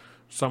know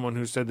someone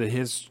who said that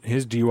his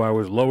DUI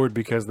was lowered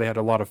because they had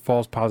a lot of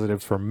false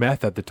positives for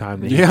meth at the time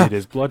that he did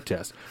his blood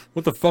test.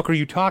 What the fuck are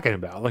you talking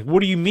about? Like,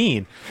 what do you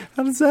mean?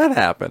 How does that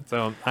happen?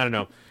 So, I don't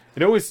know.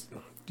 It always,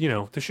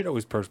 this shit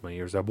always perks my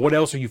ears up. What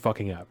else are you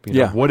fucking up?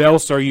 Yeah. What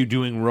else are you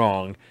doing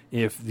wrong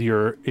if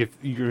you're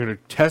going to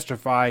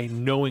testify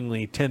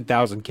knowingly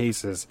 10,000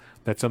 cases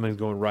that something's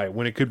going right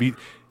when it could be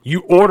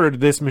you ordered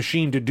this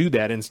machine to do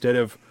that instead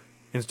of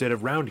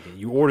rounding it.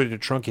 You ordered a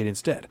truncate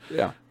instead.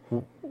 Yeah.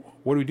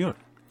 What are we doing?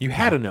 You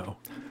had to know.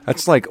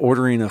 That's like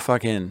ordering a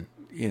fucking,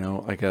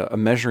 like a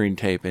measuring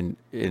tape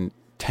in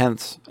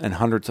tenths and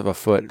hundredths of a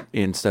foot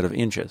instead of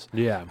inches.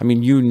 Yeah. I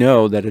mean,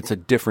 that it's a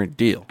different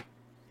deal.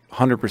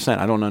 100%.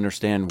 I don't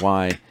understand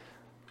why.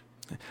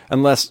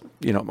 Unless,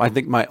 I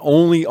think my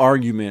only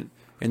argument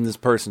in this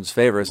person's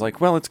favor is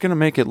like, well, it's going to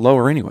make it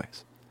lower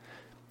anyways.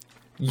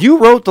 You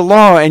wrote the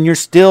law and you're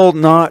still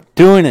not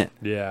doing it.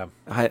 Yeah.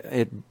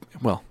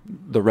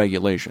 The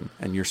regulation,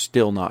 and you're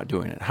still not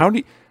doing it. How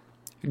do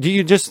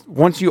you just,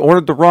 once you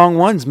ordered the wrong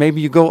ones,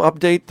 maybe you go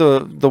update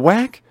the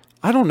whack?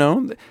 I don't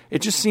know.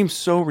 It just seems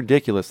so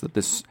ridiculous that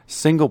this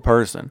single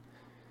person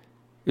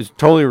is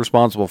totally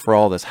responsible for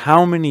all this.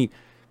 How many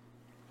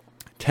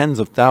tens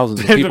of thousands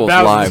of people's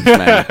lives,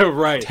 man?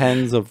 Right.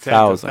 Tens of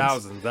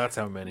thousands. That's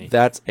how many.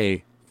 That's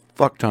a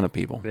fuck ton of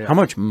people. Yeah. How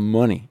much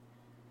money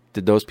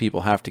did those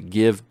people have to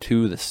give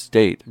to the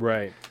state?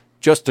 Right.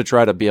 Just to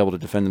try to be able to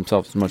defend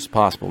themselves as much as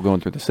possible going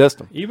through the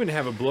system. Even to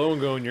have a blow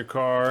and go in your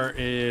car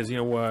is,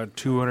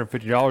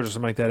 $250 or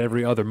something like that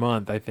every other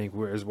month, I think,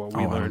 is what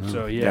we learned.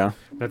 So, yeah.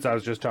 That's I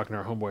was just talking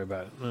to our homeboy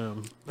about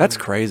it. That's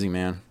crazy,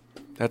 man.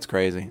 That's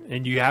crazy.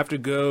 And you have to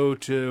go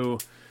to,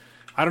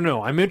 I don't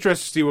know. I'm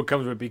interested to see what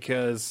comes of it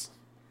because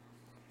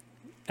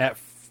at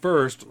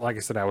first, like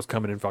I said, I was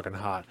coming in fucking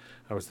hot.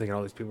 I was thinking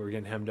all these people were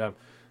getting hemmed up.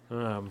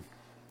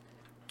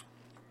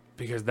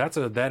 Because that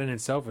in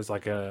itself is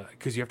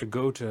because you have to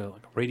go to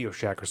like a Radio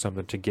Shack or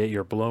something to get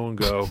your blow and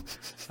go.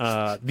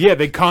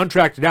 They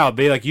contract it out.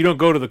 They you don't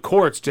go to the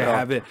courts to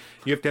have it.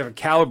 You have to have it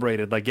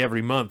calibrated like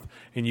every month,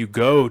 and you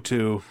go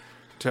to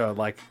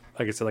like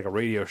I said, like a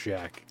Radio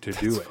Shack to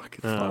do it.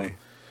 Fucking funny.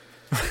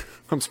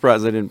 I'm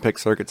surprised they didn't pick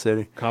Circuit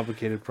City.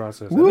 Complicated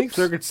process. Whoops. I think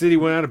Circuit City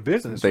went out of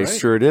business. They right?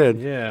 sure did.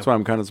 Yeah. That's why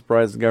I'm kind of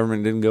surprised the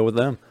government didn't go with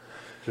them.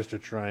 Just to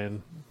try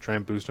and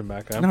boost them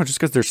back up. No, just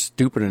because they're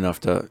stupid enough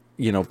to,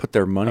 put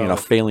their money in a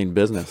failing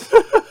business.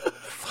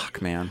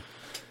 Fuck, man.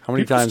 How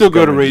many times still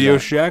go to Radio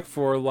Shack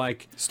for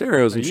like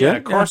stereos and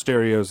shit? Car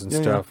stereos and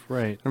stuff. Yeah.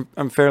 Right.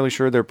 I'm fairly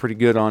sure they're pretty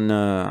good on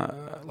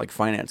like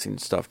financing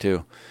stuff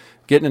too.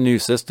 Getting a new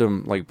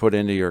system like put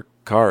into your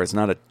car is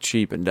not a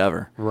cheap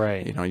endeavor.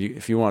 Right.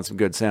 If you want some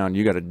good sound,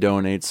 you got to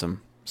donate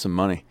some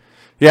money.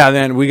 Yeah.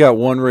 Then we got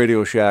one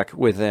Radio Shack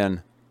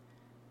within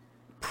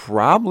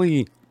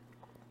probably.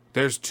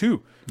 There's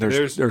two.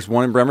 There's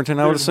one in Bremerton,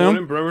 I would assume. One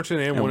in Bremerton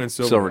and one in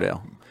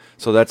Silverdale.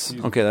 So that's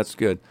okay. That's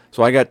good.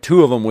 So I got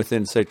two of them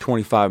within, say,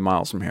 25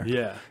 miles from here.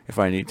 Yeah. If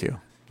I need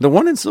to. The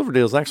one in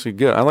Silverdale is actually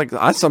good.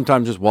 I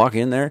sometimes just walk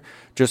in there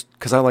just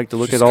because I like to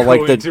look at all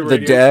like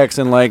the decks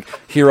and like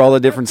hear all the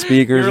different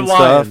speakers and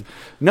stuff.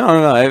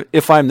 No.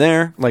 If I'm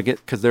there, like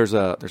because there's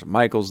a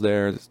Michaels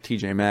there, there's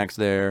TJ Maxx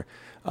there.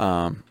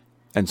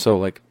 And so,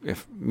 like,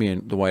 if me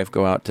and the wife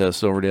go out to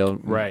Silverdale,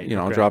 right?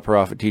 I'll drop her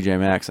off at TJ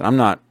Maxx, and I'm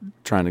not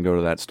trying to go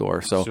to that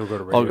store. So she'll go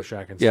to Radio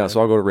Shack instead. Yeah,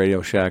 so I'll go to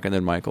Radio Shack and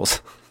then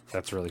Michael's.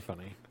 That's really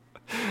funny.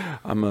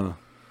 I'm a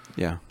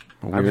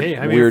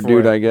weird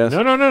dude, I guess.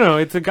 No.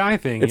 It's a guy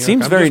thing. It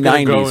seems very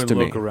 90s to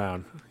me. Look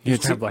around. You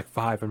used to have like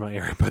 5 in my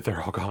area, but they're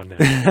all gone now.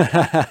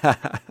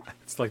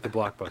 It's like the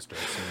Blockbuster.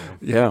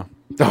 Yeah.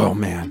 Oh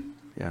man.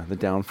 Yeah, the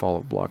downfall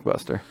of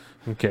Blockbuster.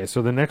 Okay,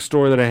 so the next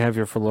story that I have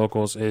here for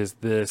locals is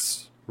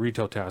this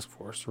Retail Task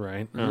Force,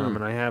 right?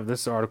 And I have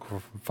this article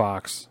from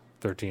Fox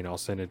 13. I'll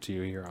send it to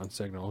you here on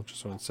Signal.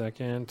 Just 1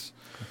 second.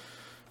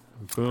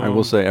 Boom. I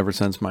will say, ever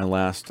since my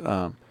last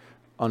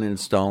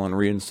uninstall and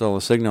reinstall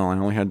a Signal, I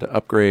only had to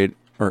upgrade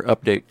or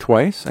update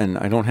twice, and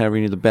I don't have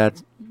any of the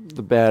bad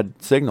the bad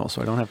signal,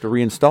 so I don't have to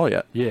reinstall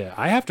yet. Yeah,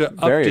 I have to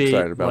Very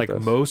excited update about like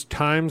this. most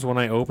times when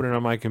I open it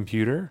on my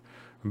computer,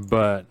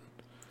 but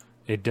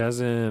it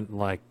doesn't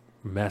like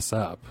mess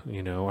up,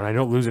 and I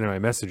don't lose any of my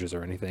messages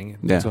or anything.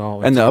 Yeah, It's all-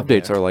 and it's the all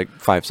updates there. are like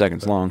 5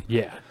 seconds long.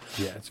 Yeah,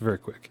 it's very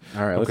quick.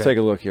 All right, let's Okay. take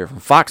a look here from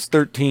Fox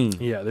 13.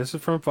 Yeah, this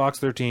is from Fox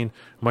 13.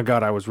 Oh my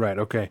God, I was right.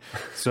 Okay.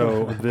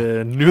 So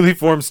the newly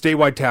formed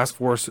statewide task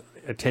force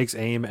takes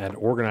aim at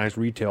organized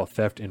retail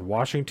theft in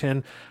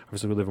Washington.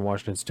 Obviously, we live in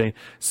Washington State.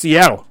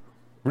 Seattle.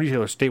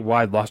 Retailers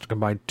statewide lost a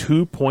combined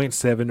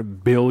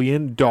 $2.7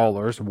 billion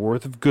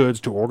worth of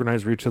goods to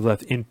organized retail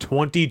theft in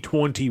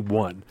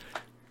 2021.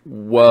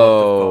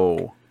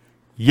 Whoa.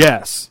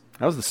 Yes.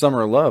 That was the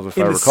summer of love, if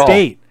I In the recall.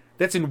 state.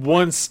 That's in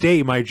one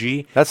state, my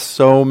G. That's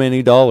so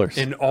many dollars.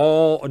 And not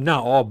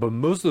all, but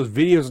most of those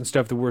videos and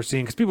stuff that we're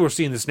seeing, because people are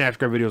seeing the Snatch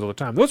Grab videos all the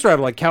time. Those are out of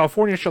like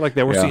California, shit like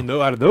that. We're Yeah. seeing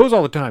out of those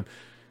all the time.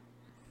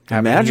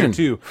 Happening here, Imagine.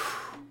 too.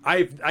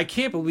 I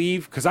can't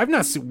believe, because I've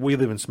not seen, we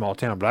live in a small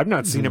town, but I've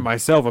not seen it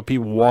myself of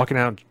people walking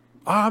out.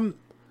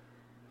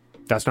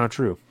 That's not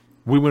true.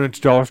 We went into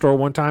the dollar store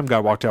one time, guy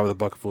walked out with a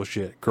bucket full of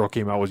shit. Girl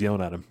came out, was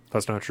yelling at him.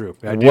 That's not true.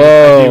 I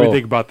didn't even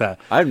think about that.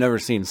 I've never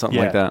seen something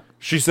like that.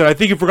 She said, I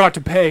think you forgot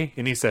to pay.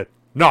 And he said,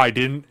 no, I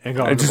didn't. And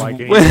got on the just bike.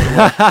 And he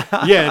said,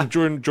 yeah, and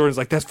Jordan's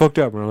like, that's fucked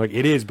up. And I'm like,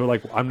 it is, but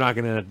like, I'm not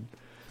going to.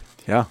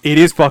 Yeah. It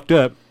is fucked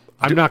up.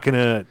 I'm not going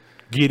to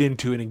get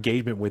into an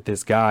engagement with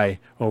this guy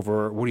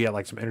over, what do you have,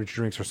 like some energy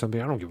drinks or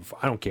something? I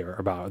don't care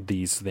about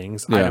these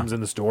things. Yeah. Items in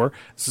the store.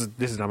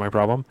 This is not my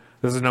problem.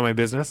 This is not my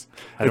business.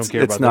 I don't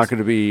care It's about not this. going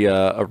to be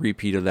a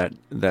repeat of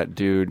that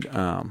dude,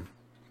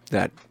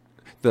 that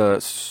the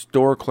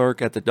store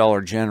clerk at the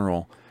Dollar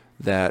General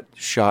that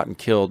shot and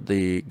killed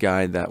the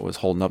guy that was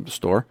holding up the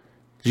store.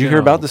 Did you hear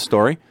No. about this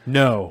story?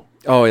 No.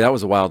 Oh, that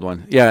was a wild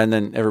one. Yeah, and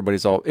then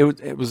everybody's all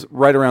it was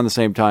right around the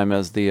same time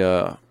as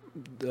the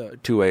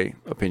 2A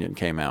opinion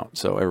came out.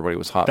 So everybody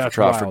was hot That's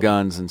for trot for wild.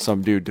 guns, and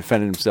some dude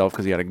defended himself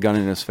because he had a gun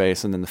in his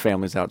face, and then the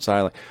family's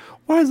outside like,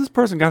 why does this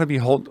person got to be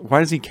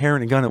why is he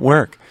carrying a gun at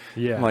work?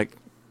 Yeah. I'm like,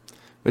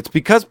 it's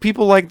because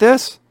people like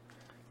this.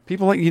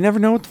 People like, you never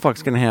know what the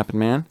fuck's going to happen,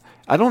 man.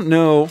 I don't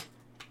know.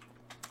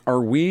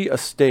 Are we a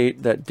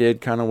state that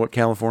did kind of what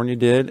California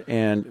did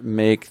and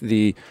make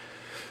the,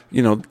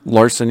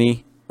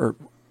 larceny, or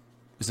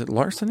is it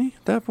larceny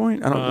at that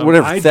point? I don't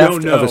whatever I theft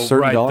don't know, of a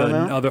certain right, dollar the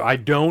amount. I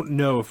don't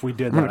know if we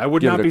did I'm that. gonna I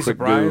would give not it a be quick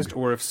surprised,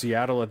 Google. or if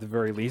Seattle at the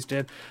very least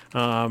did.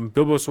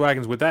 Bilbo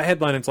Swaggins, with that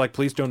headline, it's like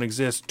police don't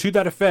exist. To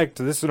that effect,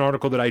 this is an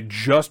article that I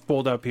just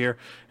pulled up here,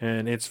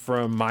 and it's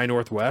from My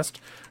Northwest,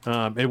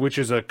 which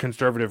is a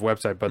conservative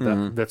website,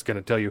 but that's going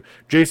to tell you.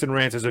 Jason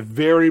Rance is a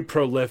very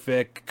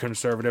prolific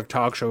conservative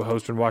talk show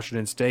host in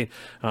Washington State,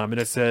 and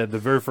it said the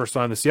very first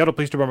time the Seattle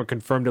Police Department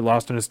confirmed it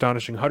lost an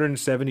astonishing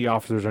 170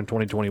 officers in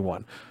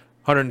 2021.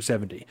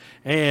 170,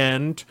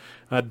 and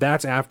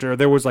that's after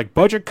there was like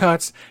budget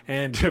cuts,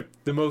 and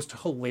the most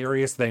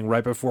hilarious thing,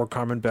 right before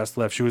Carmen Best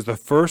left, she was the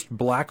first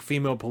black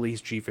female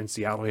police chief in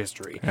Seattle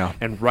history. Yeah.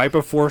 And right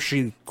before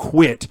she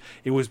quit,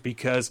 it was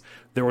because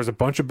there was a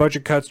bunch of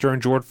budget cuts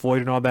during George Floyd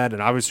and all that,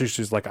 and obviously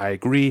she's like, I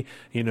agree,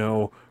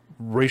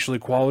 racial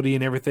equality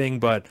and everything,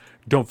 but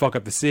don't fuck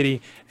up the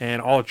city,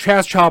 and all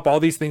Chaz Chop, all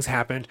these things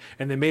happened,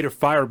 and they made her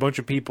fire a bunch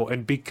of people,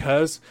 and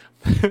because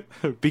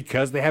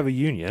they have a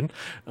union,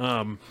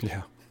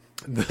 Yeah.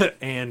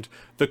 and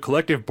the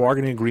collective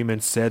bargaining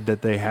agreement said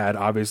that they had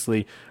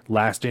obviously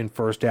last in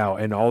first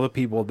out, and all the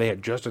people, they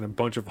had just done a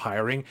bunch of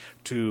hiring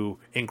to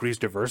increase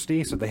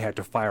diversity, so they had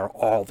to fire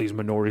all these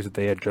minorities that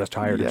they had just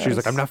hired. And she was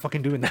Yes. like, I'm not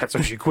fucking doing that,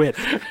 so she quit.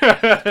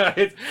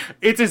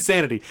 It's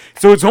insanity.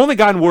 So it's only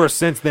gotten worse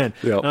since then.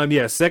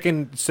 Yep.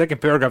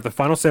 Second paragraph, the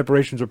final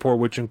separations report,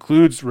 which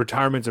includes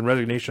retirements and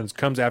resignations,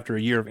 comes after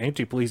a year of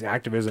anti-police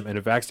activism and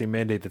a vaccine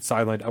mandate that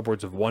sidelined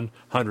upwards of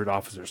 100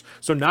 officers.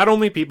 So not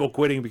only people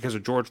quitting because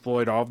of George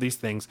Floyd, all of these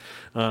things,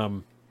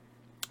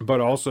 but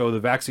also the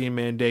vaccine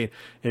mandate,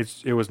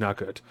 it was not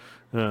good.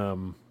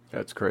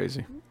 That's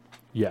crazy.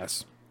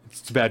 Yes,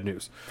 it's bad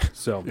news.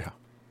 So Yeah.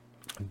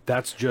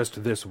 that's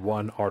just this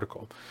one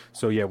article.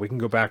 So yeah, we can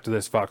go back to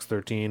this Fox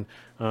 13.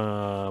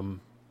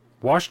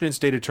 Washington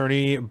State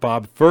Attorney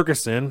Bob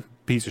Ferguson,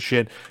 piece of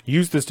shit,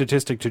 used the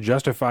statistic to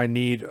justify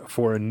need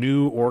for a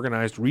new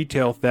organized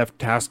retail theft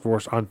task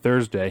force on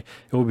Thursday.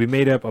 It will be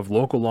made up of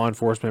local law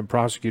enforcement,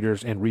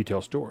 prosecutors, and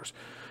retail stores.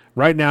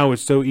 Right now,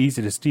 it's so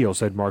easy to steal,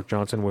 said Mark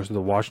Johnson, with the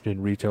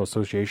Washington Retail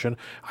Association.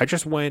 I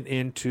just went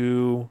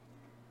into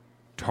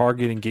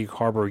Target in Gig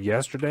Harbor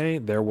yesterday.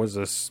 There was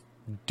a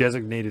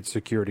designated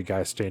security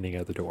guy standing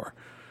at the door.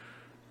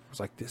 I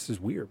was like, this is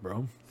weird,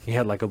 bro. He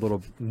had like a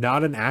little,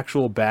 not an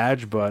actual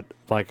badge, but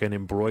like an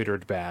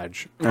embroidered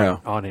badge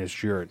on his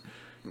shirt.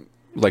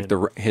 Like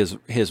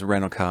his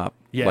Rent-A-Cop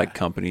like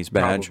company's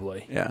badge.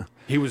 Probably. Yeah.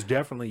 He was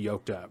definitely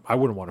yoked up. I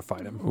wouldn't want to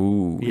fight him.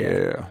 Ooh,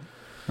 yeah.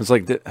 It's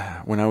like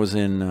when I was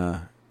in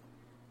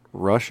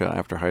Russia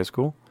after high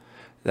school,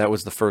 that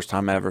was the first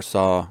time I ever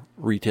saw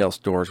retail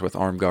stores with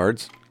armed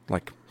guards,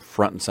 like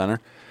front and center.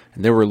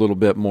 And they were a little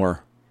bit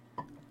more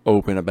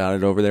open about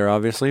it over there,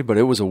 obviously, but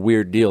it was a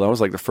weird deal. That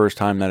was like the first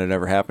time that had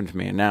ever happened to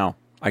me. And now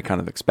I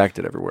kind of expect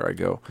it everywhere I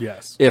go.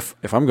 Yes. If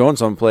I'm going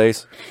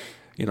someplace,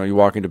 you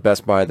walk into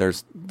Best Buy,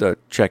 there's the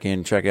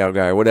check-in, check-out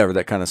guy or whatever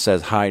that kind of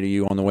says hi to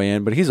you on the way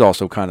in, but he's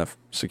also kind of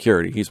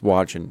security. He's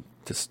watching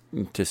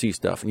to see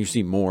stuff, and you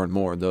see more and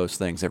more of those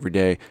things every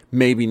day.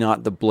 Maybe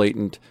not the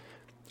blatant,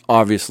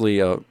 obviously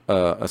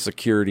a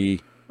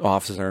security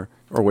officer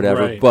or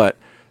whatever, right. but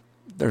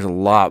there's a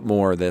lot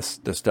more of this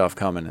stuff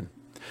coming, and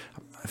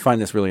I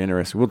find this really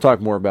interesting. We'll talk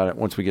more about it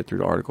once we get through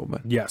the article.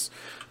 But yes,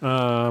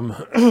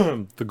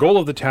 the goal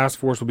of the task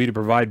force will be to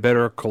provide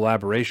better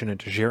collaboration and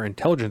to share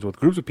intelligence with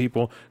groups of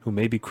people who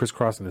may be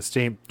crisscrossing the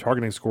state,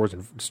 targeting stores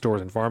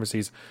and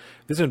pharmacies.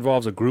 This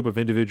involves a group of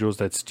individuals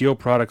that steal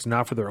products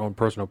not for their own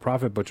personal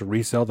profit, but to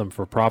resell them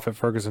for profit,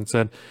 Ferguson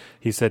said.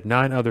 He said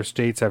 9 other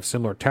states have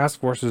similar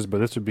task forces, but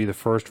this would be the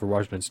first for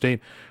Washington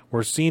State.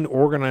 We're seeing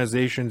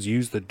organizations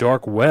use the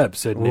dark web,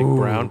 said Nick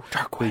Brown,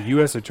 the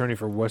U.S. Attorney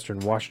for Western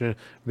Washington.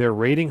 They're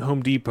raiding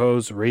Home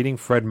Depots, raiding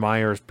Fred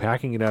Meyer's,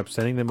 packing it up,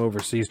 sending them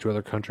overseas to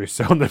other countries,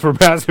 selling them for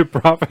massive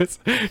profits.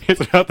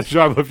 It's not the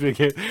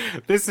shoplifting.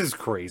 This is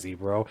crazy,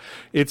 bro.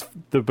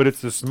 But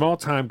it's the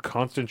small-time,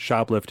 constant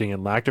shoplifting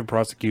and lack of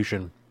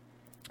prosecution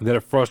that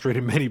have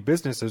frustrated many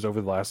businesses over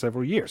the last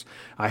several years.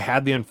 I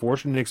had the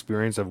unfortunate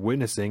experience of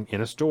witnessing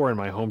in a store in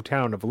my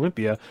hometown of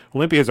Olympia.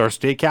 Olympia is our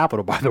state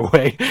capital, by the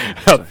way.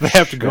 A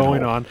theft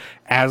going on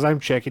as I'm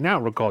checking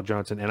out, recalled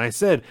Johnson. And I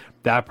said,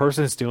 that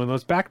person is stealing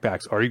those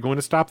backpacks. Are you going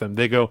to stop them?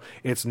 They go,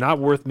 it's not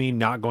worth me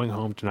not going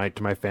home tonight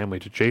to my family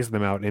to chase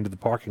them out into the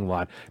parking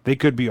lot. They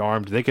could be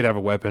armed. They could have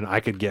a weapon.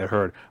 I could get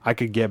hurt. I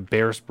could get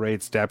bear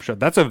sprayed, stab shot.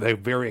 That's a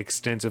very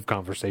extensive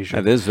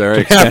conversation. That is very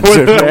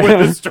extensive.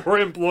 with a store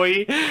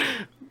employee.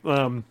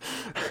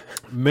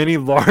 Many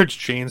large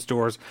chain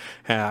stores,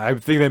 I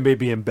think they may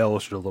be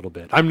embellished a little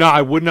bit.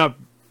 I would not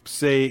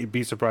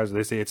be surprised if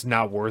they say it's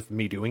not worth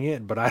me doing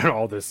it, but I don't know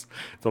all this.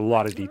 It's a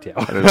lot of detail.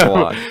 It is a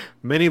lot.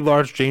 Many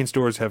large chain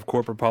stores have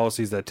corporate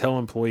policies that tell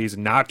employees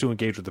not to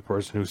engage with the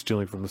person who's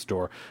stealing from the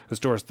store. The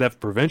store's theft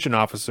prevention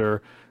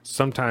officer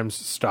sometimes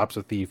stops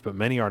a thief, but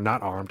many are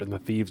not armed, and the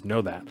thieves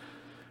know that.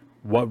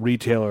 What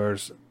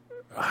retailers...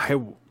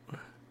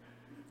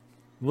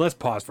 Let's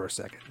pause for a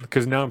second,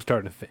 because now I'm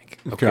starting to think.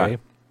 Okay.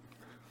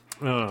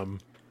 So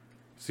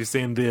you're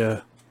saying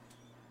the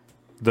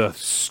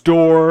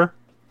store,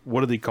 what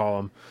do they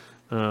call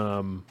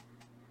them?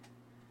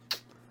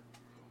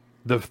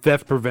 The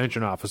theft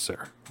prevention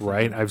officer,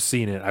 right? I've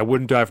seen it. I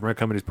wouldn't die for my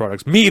company's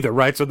products. Me either,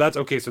 right? So that's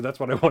okay. So that's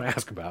what I want to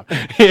ask about.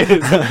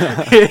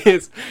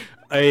 is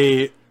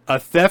a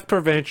theft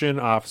prevention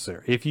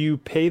officer. If you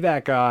pay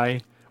that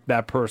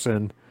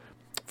person,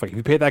 if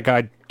you pay that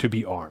guy to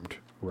be armed,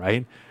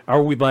 right?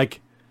 Are we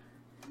like,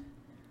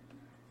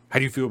 how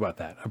do you feel about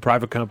that? A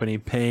private company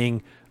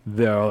paying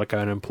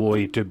an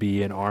employee to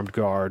be an armed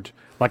guard,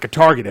 like a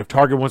Target. If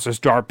Target wants to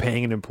start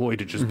paying an employee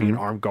to just be an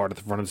armed guard at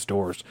the front of the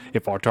stores,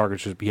 if our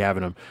Target should be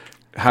having them.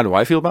 How do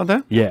I feel about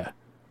that? Yeah.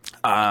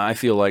 I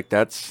feel like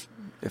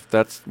if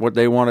that's what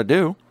they want to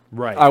do.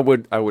 Right. I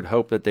would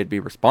hope that they'd be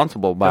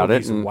responsible about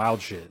it some and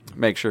wild shit.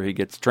 Make sure he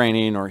gets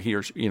training or he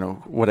or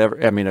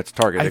whatever. I mean, it's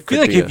Target. I feel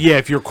like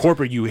if you're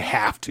corporate, you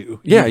have to.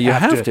 Yeah, you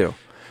have to.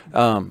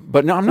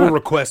 But no, I'm not. Or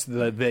request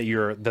that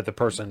the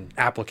person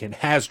applicant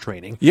has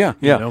training. Yeah.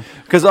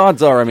 Because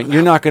odds are, I mean,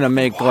 you're not going to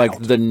make like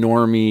the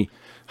normie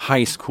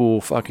high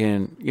school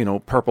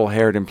fucking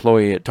purple-haired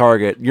employee at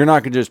Target. You're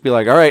not going to just be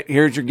like, all right,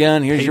 here's your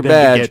gun, here's your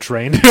badge. To get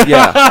trained.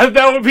 Yeah,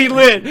 that would be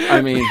lit.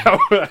 I mean,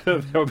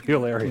 that would be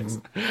hilarious.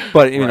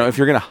 But you know, if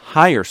you're going to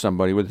hire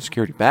somebody with a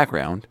security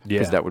background,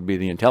 because Yeah. that would be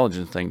the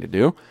intelligence thing to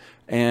do,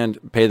 and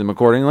pay them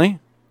accordingly,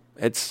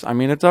 it's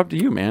up to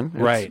you, man.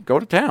 Right. Go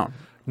to town.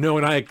 No,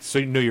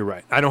 you're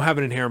right. I don't have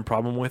an inherent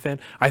problem with it.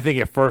 I think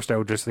at first I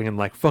was just thinking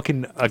like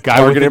fucking a guy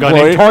Target with a gun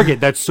employee? at Target.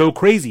 That's so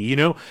crazy,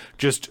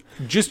 Just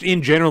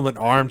in general, an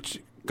armed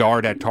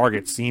guard at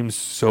Target seems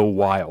so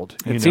wild.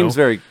 It seems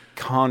very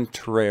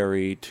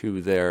contrary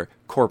to their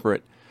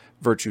corporate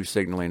virtue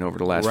signaling over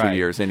the last few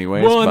years,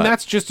 anyways. Well, and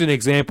that's just an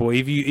example.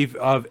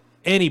 I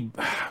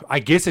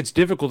guess it's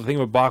difficult to think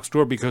of a box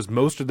store because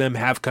most of them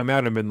have come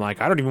out and been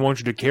like, I don't even want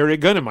you to carry a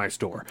gun in my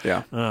store.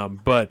 Yeah.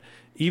 But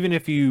even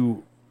if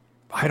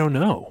I don't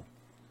know.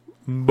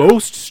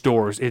 Most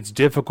stores, it's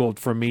difficult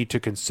for me to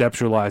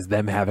conceptualize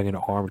them having an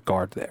armed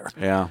guard there.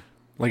 Yeah.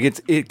 Like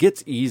it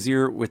gets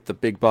easier with the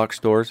big box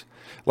stores.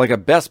 Like a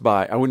Best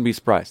Buy, I wouldn't be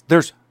surprised.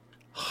 There's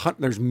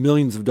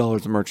millions of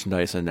dollars of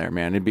merchandise in there,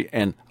 man.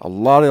 And a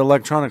lot of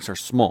electronics are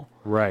small.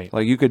 Right.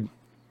 Like you could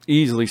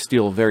easily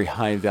steal a very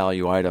high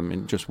value item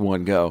in just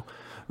one go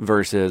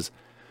versus,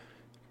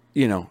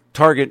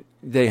 Target,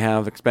 they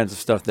have expensive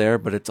stuff there,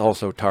 but it's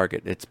also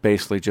Target. It's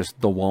basically just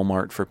the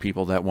Walmart for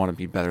people that want to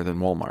be better than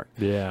Walmart.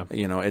 Yeah.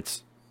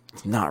 It's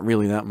not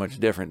really that much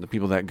different. The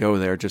people that go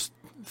there just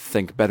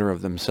think better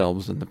of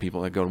themselves than the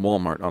people that go to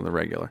Walmart on the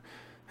regular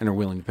and are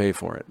willing to pay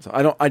for it. So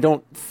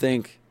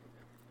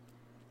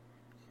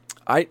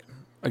I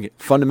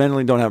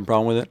fundamentally don't have a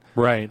problem with it.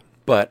 Right.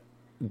 But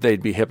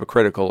they'd be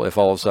hypocritical if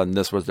all of a sudden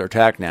this was their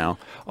tack now.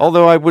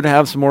 Although I would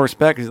have some more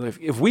respect.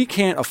 If we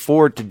can't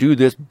afford to do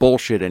this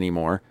bullshit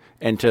anymore,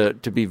 and to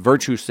be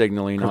virtue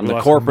signaling on we the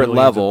lost corporate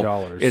millions of level,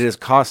 dollars. it has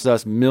cost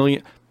us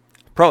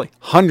probably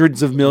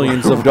hundreds of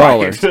millions of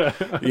dollars,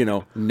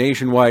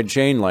 nationwide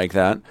chain like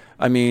that.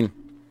 I mean,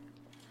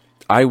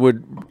 I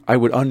would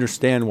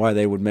understand why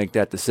they would make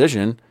that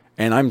decision,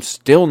 and I'm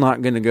still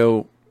not going to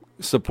go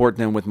support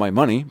them with my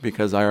money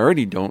because I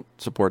already don't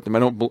support them. I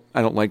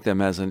don't like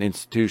them as an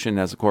institution,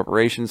 as a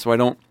corporation, so I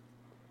don't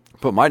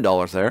put my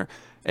dollars there.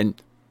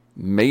 And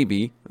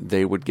maybe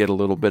they would get a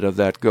little bit of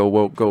that go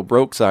woke, go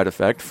broke side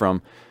effect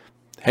from,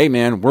 hey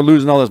man, we're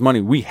losing all this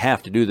money. We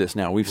have to do this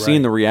now. We've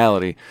seen the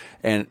reality.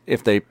 And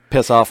if they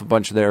piss off a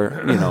bunch of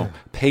their,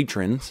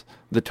 patrons,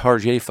 the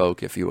Target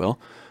folk, if you will,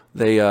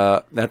 they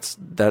that's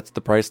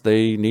the price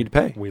they need to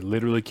pay. We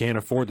literally can't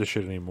afford this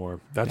shit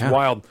anymore. That's Yeah.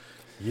 wild.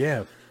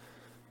 Yeah.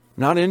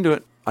 Not into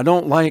it. I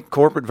don't like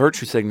corporate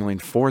virtue signaling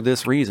for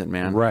this reason,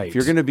 man. Right. If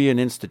you're going to be an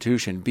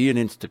institution, be an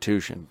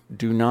institution.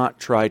 Do not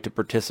try to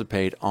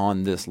participate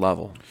on this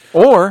level.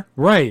 Or,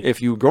 Right. if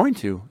you're going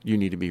to, you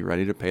need to be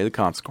ready to pay the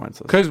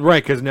consequences.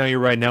 Because now you're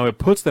right. Now it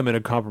puts them in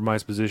a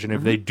compromised position.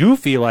 If they do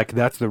feel like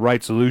that's the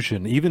right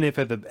solution, even if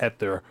at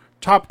their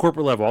top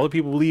corporate level, all the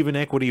people believe in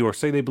equity or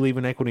say they believe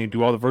in equity and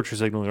do all the virtue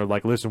signaling are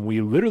like, listen, we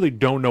literally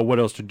don't know what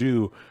else to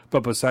do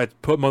but besides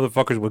put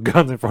motherfuckers with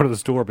guns in front of the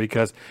store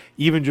because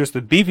even just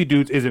the beefy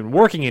dudes isn't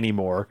working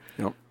anymore.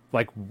 Yep.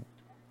 Like,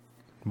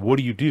 what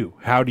do you do?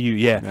 How do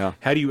you,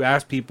 how do you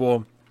ask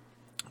people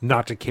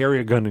not to carry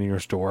a gun in your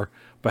store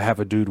but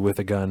have a dude with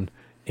a gun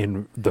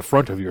in the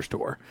front of your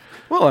store?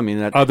 Well, I mean,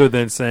 that. Other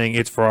than saying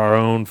it's for our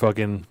own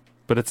fucking,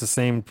 but it's the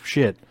same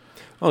shit.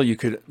 Well,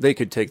 they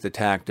could take the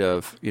tact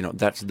of,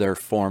 that's their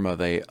form of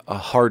a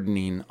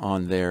hardening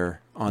on their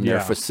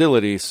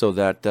facility so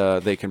that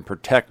they can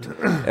protect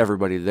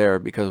everybody there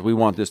because we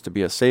want this to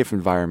be a safe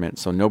environment.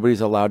 So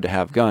nobody's allowed to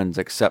have guns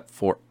except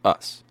for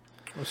us.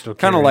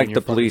 Kind of like the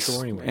police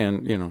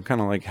and,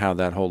 kind of like how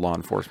that whole law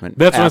enforcement.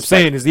 That's what I'm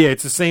saying is,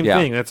 it's the same Yeah.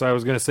 thing. That's what I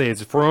was going to say.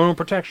 It's for our own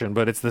protection,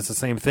 but it's the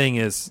same thing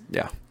as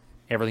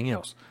everything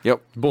else.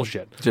 Yep.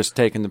 Bullshit. Just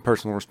taking the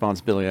personal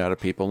responsibility out of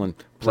people and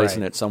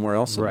placing it somewhere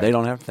else so they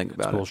don't have to think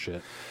about it.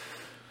 Bullshit.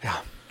 Yeah.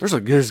 There's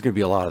going to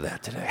be a lot of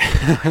that today.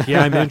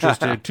 Yeah, I'm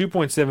interested.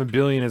 $2.7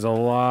 billion is a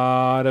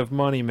lot of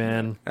money,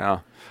 man. Yeah.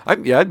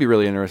 I'd be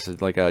really interested,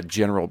 like a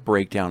general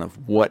breakdown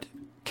of what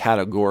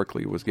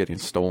categorically was getting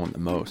stolen the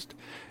most.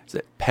 Is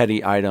it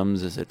petty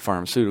items? Is it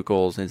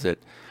pharmaceuticals? Is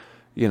it,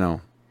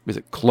 is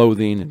it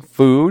clothing and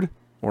food?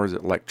 Or is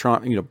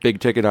it big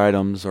ticket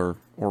items? Or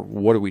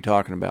what are we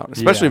talking about?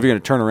 Especially if you're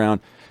going to turn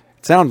around.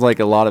 It sounds like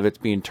a lot of it's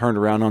being turned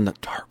around on the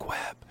dark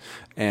web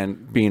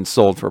and being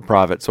sold for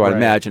profit. So I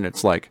imagine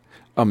it's like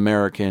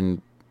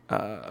American,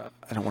 I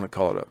don't want to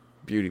call it a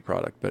beauty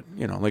product, but,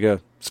 like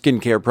a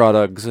skincare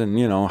products and,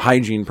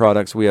 hygiene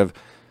products. We have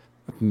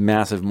a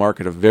massive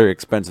market of very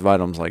expensive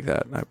items like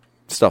that.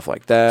 Stuff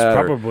like that.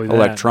 It's probably or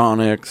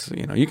electronics.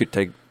 You could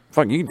take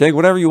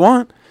whatever you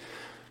want.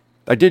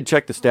 I did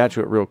check the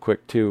statute real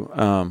quick too,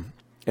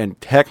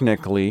 and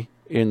technically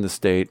in the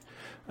state,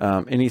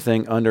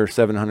 anything under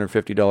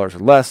 $750 or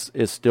less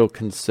is still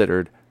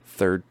considered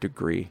third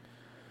degree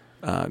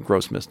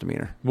gross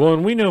misdemeanor. Well,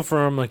 and we know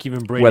from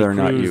even Brady Whether or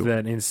not Cruz you-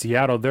 that in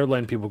Seattle they're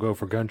letting people go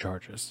for gun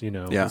charges.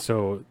 Yeah.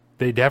 So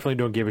they definitely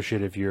don't give a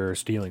shit if you're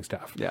stealing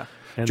stuff. Yeah,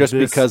 And just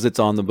this- because it's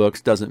on the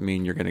books doesn't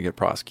mean you're going to get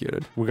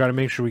prosecuted. We got to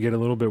make sure we get a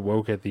little bit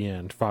woke at the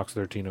end. Fox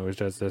 13 always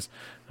does this.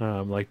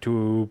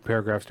 2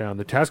 paragraphs down.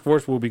 The task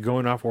force will be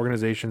going off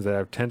organizations that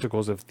have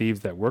tentacles of thieves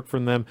that work for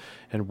them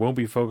and won't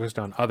be focused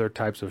on other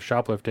types of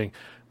shoplifting.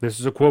 This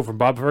is a quote from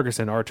Bob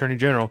Ferguson, our Attorney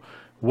General.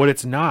 What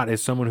it's not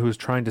is someone who's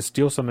trying to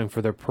steal something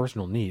for their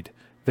personal need.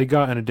 They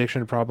got an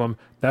addiction problem.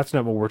 That's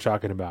not what we're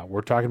talking about.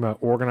 We're talking about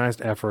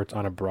organized efforts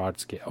on a broad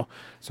scale.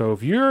 So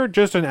if you're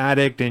just an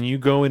addict and you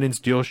go in and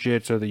steal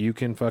shit so that you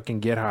can fucking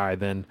get high,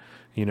 then,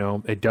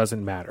 it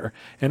doesn't matter.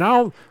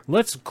 And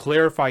let's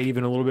clarify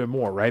even a little bit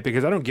more, right?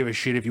 Because I don't give a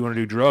shit if you want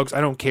to do drugs.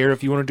 I don't care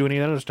if you want to do any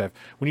of that other stuff.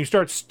 When you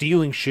start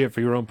stealing shit for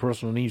your own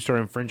personal needs, you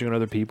start infringing on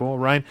other people,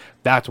 right?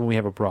 That's when we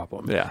have a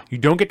problem. Yeah. You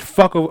don't get to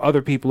fuck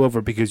other people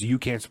over because you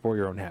can't support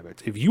your own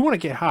habits. If you want to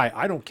get high,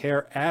 I don't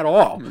care at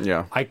all.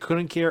 Yeah. I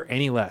couldn't care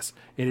any less.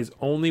 It is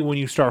only when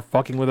you start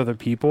fucking with other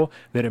people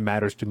that it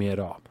matters to me at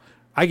all.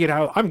 I'm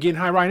getting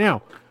high right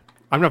now.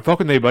 I'm not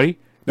fucking with anybody.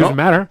 Doesn't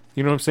matter.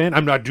 You know what I'm saying?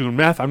 I'm not doing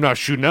meth. I'm not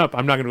shooting up.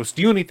 I'm not going to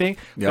steal anything.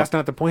 Yep. That's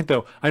not the point,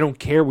 though. I don't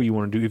care what you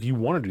want to do if you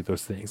want to do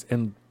those things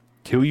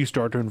until you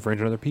start to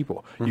infringe on other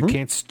people. Mm-hmm. You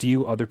can't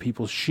steal other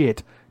people's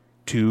shit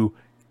to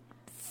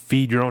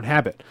feed your own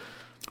habit.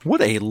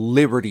 What a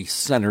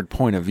liberty-centered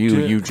point of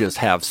view you just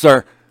have,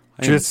 sir.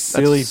 Just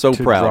silly so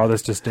to proud. draw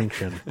this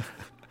distinction.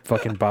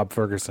 Fucking Bob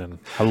Ferguson.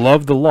 I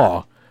love the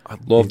law. I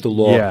love the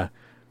law. Yeah.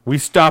 We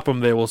stop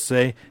them, they will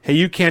say, hey,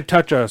 you can't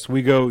touch us.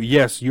 We go,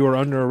 yes, you are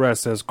under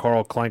arrest, says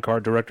Carl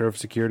Kleinkart, Director of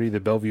Security. The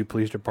Bellevue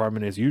Police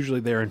Department is usually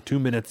there in 2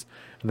 minutes,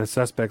 and the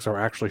suspects are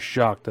actually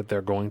shocked that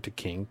they're going to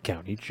King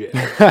County Jail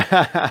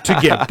to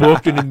get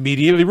booked and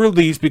immediately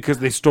released because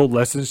they stole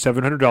less than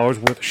 $700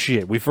 worth of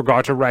shit. We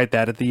forgot to write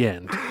that at the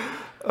end.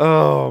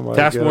 Oh my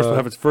Task Force will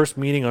have its first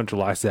meeting on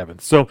July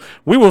 7th. So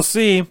we will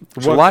see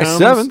July what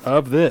comes 7th?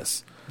 of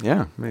this.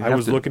 Yeah, I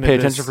was looking at pay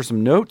this- attention for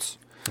some notes.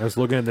 I was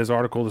looking at this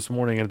article this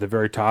morning, and at the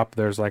very top,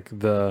 there's like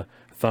the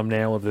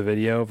thumbnail of the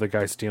video of the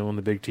guy stealing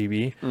the big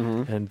TV.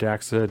 Mm-hmm. And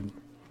Dak said,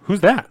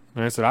 "Who's that?"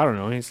 And I said, "I don't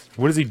know."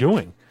 What is he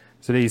doing?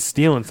 I said, "He's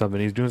stealing something.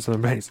 He's doing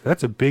something bad." He said,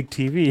 "That's a big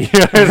TV."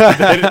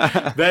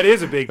 that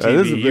is a big TV.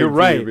 That is a big You're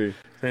right. TV.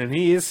 And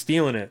he is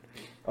stealing it.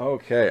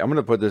 Okay, I'm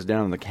gonna put this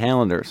down on the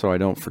calendar so I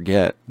don't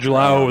forget.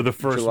 July, the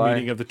first July.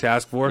 meeting of the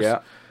task force. Yeah,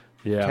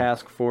 Yeah.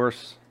 task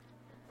force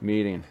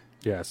meeting.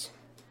 Yes.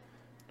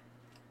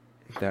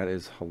 That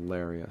is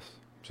hilarious.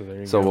 So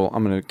there you So go.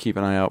 I'm gonna keep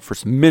an eye out for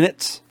some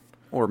minutes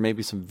or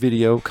maybe some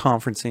video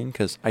conferencing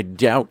because I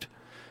doubt.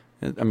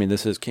 I mean,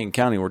 this is King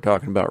County we're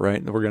talking about,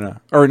 right? We're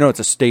gonna, or no, it's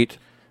a state.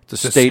 It's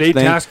a state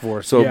thing. task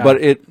force. So, yeah.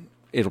 but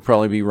it'll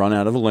probably be run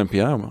out of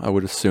Olympia, I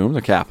would assume,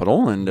 the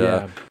capital, and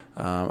Yeah.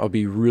 I'll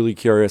be really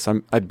curious.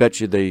 I bet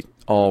you they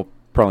all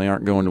probably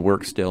aren't going to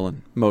work still,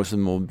 and most of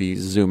them will be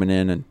zooming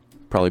in and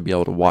probably be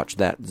able to watch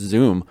that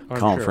Zoom I'm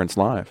conference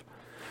live.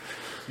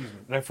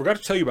 And I forgot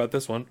to tell you about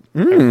this one. I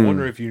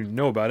wonder if you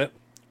know about it.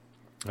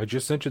 I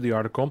just sent you the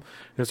article.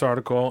 This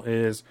article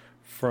is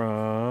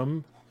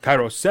from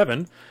Cairo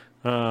 7.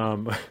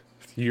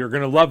 You're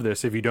going to love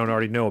this if you don't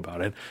already know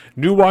about it.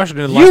 New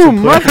Washington You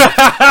license plate.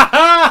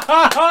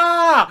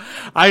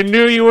 I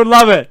knew you would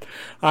love it.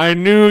 I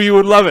knew you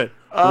would love it.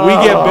 We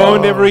get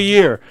boned every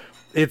year.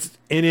 It's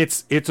a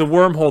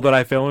wormhole that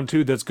I fell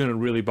into that's going to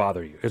really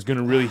bother you. It's going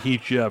to really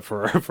heat you up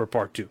for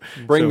part 2.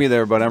 Bring So, me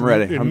there, but I'm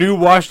ready. New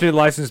Washington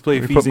license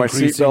plate fees put my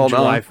increasing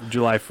seatbelt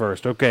July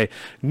 1st. Okay.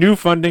 New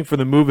funding for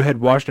the Move Ahead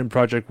Washington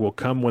project will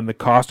come when the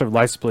cost of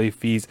license plate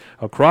fees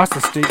across the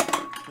state.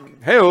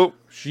 Hey-oh.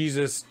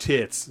 Jesus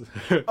tits.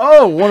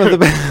 Oh, one of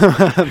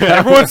the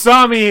Everyone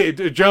saw me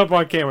jump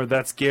on camera.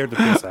 That scared the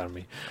piss out of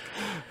me.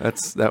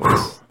 that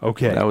was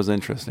Okay. That was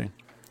interesting.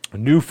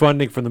 New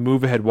funding for the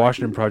Move Ahead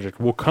Washington project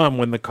will come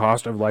when the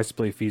cost of license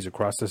plate fees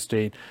across the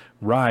state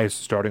rise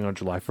starting on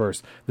July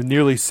 1st. The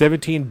nearly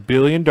 $17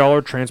 billion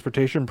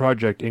transportation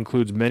project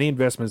includes many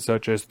investments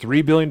such as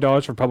 $3 billion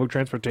for public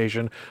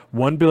transportation,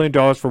 $1 billion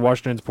for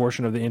Washington's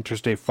portion of the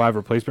Interstate 5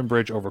 replacement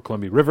bridge over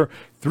Columbia River,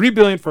 $3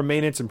 billion for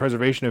maintenance and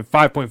preservation, and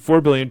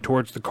 $5.4 billion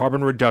towards the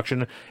carbon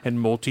reduction and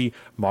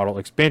multi-modal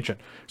expansion.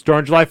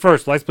 Starting July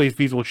 1st, license plate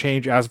fees will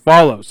change as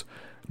follows.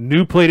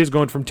 New plate is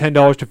going from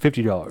 $10 to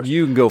 $50.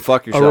 You can go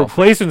fuck A yourself.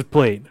 replacement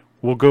plate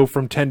will go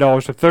from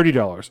 $10 to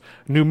 $30.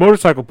 New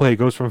motorcycle plate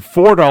goes from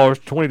 $4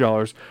 to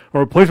 $20. A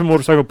replacement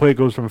motorcycle plate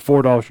goes from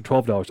 $4 to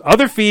 $12.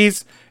 Other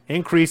fees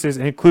increases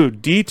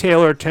include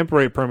detailer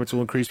temporary permits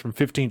will increase from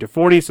 $15 to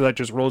 $40, so that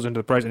just rolls into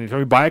the price. Anytime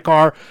you buy a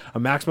car, a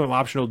maximum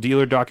optional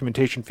dealer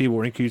documentation fee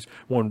will increase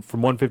from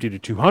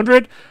 $150 to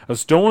 $200. A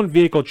stolen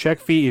vehicle check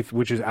fee,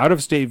 which is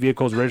out-of-state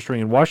vehicles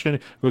registering in Washington,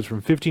 goes from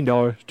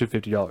 $15 to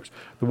 $50.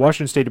 The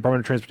Washington State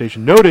Department of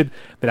Transportation noted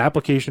that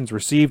applications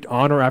received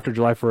on or after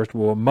July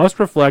 1st must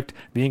reflect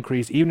the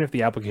increase, even if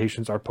the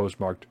applications are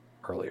postmarked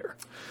earlier.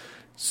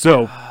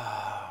 So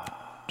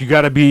you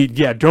gotta be,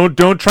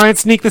 don't try and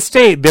sneak the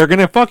state. They're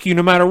gonna fuck you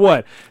no matter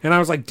what. And I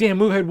was like, damn,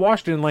 Move Ahead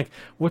Washington, like,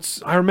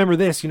 I remember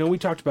this, we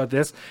talked about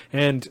this,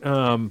 and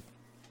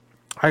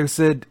I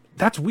said,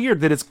 that's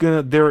weird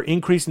that they're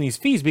increasing these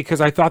fees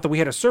because I thought that we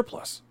had a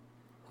surplus.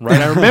 Right?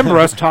 I remember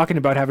us talking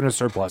about having a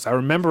surplus. I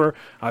remember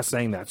us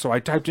saying that. So I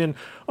typed in,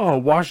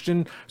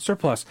 Washington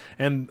surplus.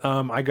 And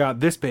I got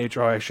this page.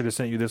 I should have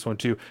sent you this one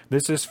too.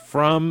 This is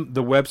from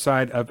the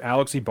website of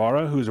Alex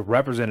Ibarra, who's a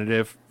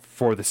representative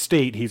for the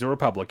state. He's a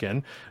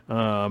Republican.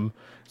 So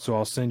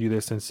I'll send you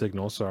this in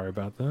Signal. Sorry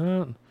about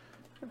that.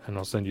 And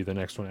I'll send you the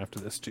next one after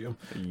this too.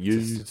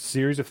 It's a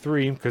series of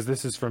 3 because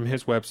this is from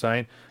his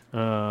website.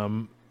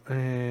 And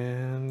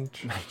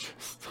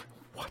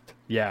what?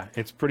 Yeah,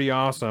 it's pretty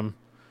awesome.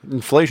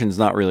 Inflation's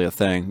not really a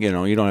thing. You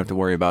don't have to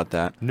worry about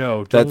that.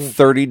 No, That don't.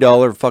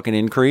 $30 fucking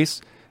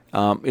increase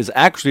is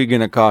actually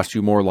going to cost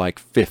you more like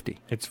 $50.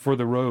 It's for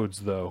the roads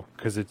though,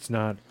 because it's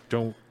not.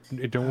 Don't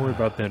worry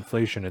about the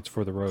inflation. It's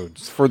for the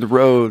roads. It's for the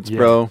roads, Yeah.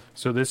 bro.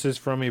 So this is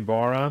from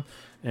Ibarra,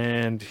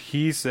 and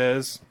he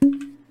says,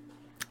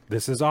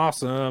 "This is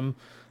awesome.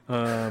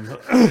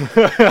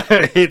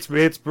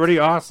 It's pretty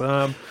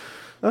awesome."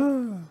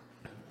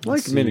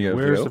 Like many of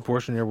Where's you. the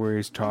portion here where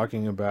he's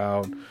talking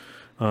about?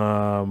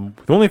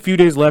 With only a few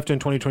days left in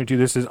 2022,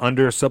 this is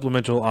under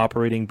supplemental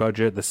operating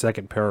budget, the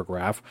second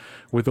paragraph.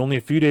 With only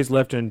a few days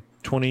left in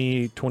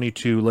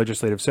 2022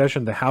 legislative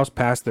session, the House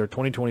passed their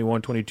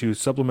 2021-22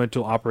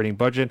 supplemental operating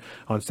budget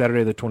on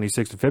Saturday, the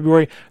 26th of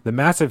February. The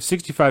massive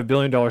 $65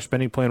 billion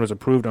spending plan was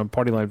approved on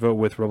party line vote,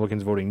 with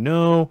Republicans voting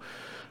no.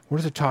 Where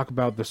does it talk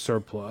about the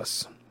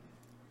surplus?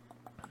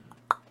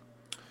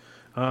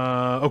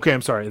 Okay,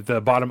 I'm sorry. The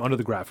bottom under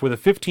the graph. With a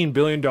 $15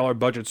 billion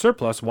budget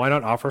surplus, why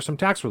not offer some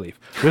tax relief?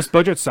 This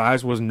budget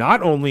size was not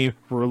the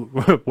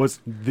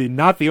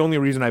only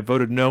reason I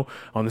voted no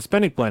on the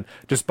spending plan.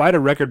 Despite a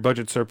record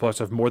budget surplus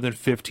of more than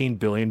 $15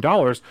 billion,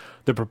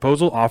 the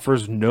proposal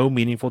offers no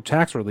meaningful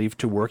tax relief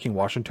to working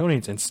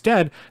Washingtonians.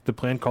 Instead, the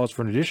plan calls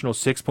for an additional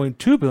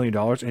 $6.2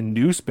 billion in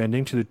new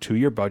spending to the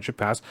 2-year budget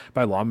passed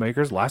by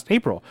lawmakers last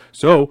April.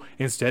 So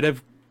instead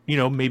of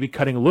maybe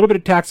cutting a little bit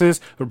of taxes.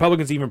 The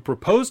Republicans even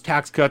proposed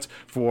tax cuts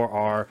for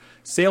our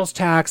sales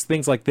tax,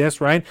 things like this,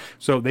 right?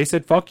 So they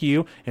said, fuck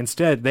you.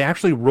 Instead, they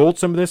actually rolled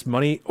some of this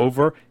money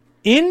over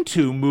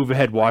into Move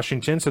Ahead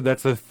Washington. So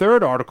that's the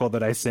third article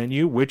that I sent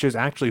you, which is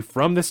actually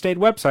from the state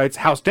websites,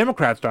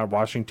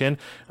 HouseDemocrats.Washington.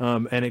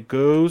 And it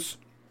goes,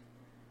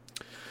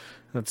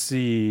 let's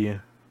see,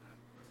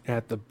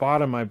 at the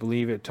bottom, I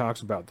believe it talks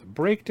about the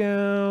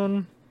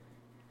breakdown.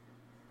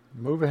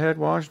 Move Ahead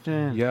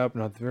Washington. Yep,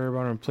 not the very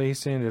bottom.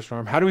 Placing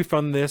disarm. How do we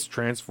fund this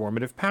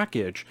transformative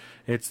package?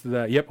 It's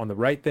on the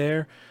right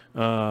there.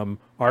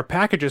 Our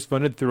package is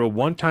funded through a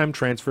one-time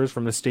transfers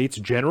from the state's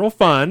general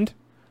fund,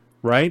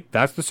 right?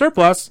 That's the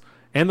surplus,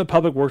 and the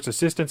Public Works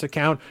Assistance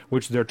Account,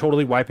 which they're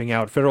totally wiping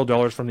out federal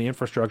dollars from the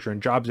Infrastructure and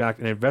Jobs Act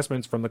and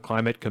investments from the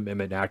Climate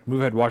Commitment Act.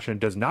 Move Ahead Washington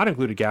does not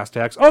include a gas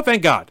tax. Oh,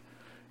 thank God.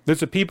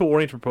 There's a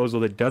people-oriented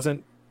proposal that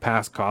doesn't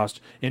pass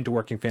cost into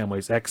working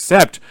families,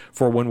 except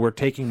for when we're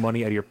taking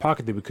money out of your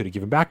pocket that we could have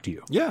given back to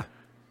you. Yeah.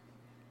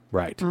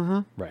 Right. Mm-hmm.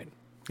 Right.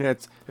 Yeah,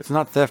 it's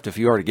not theft if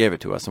you already gave it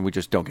to us and we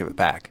just don't give it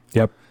back.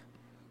 Yep.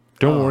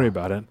 Don't worry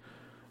about it.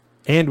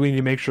 And we need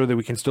to make sure that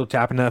we can still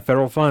tap into that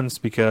federal funds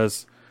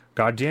because,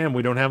 goddamn,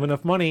 we don't have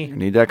enough money. You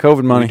need that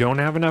COVID money. We don't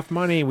have enough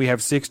money. We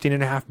have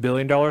 $16.5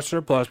 billion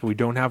surplus, but we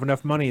don't have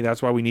enough money.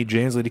 That's why we need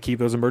Jay Inslee to keep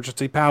those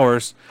emergency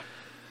powers.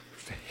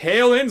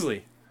 Hail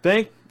Inslee.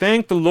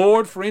 Thank the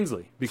Lord for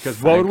Inslee,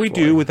 because what would we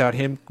do without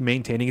him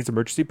maintaining his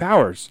emergency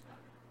powers?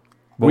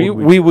 We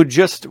would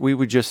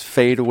just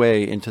fade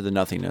away into the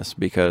nothingness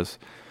because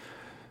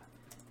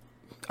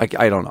I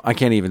don't know. I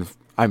can't even.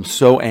 I'm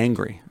so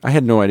angry. I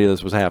had no idea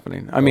this was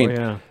happening. I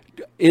mean,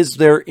 is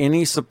there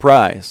any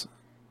surprise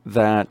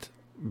that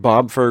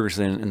Bob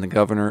Ferguson and the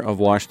governor of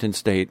Washington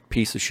State,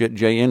 piece of shit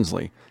Jay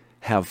Inslee,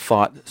 have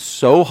fought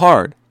so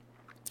hard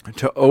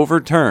to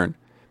overturn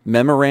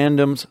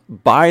memorandums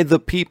by the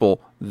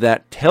people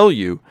that tell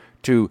you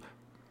to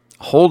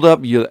hold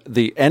up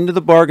the end of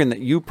the bargain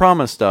that you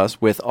promised us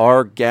with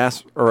our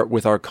gas or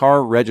with our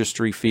car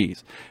registry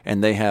fees?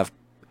 And they have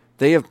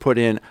put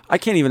in, I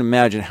can't even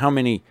imagine how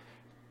many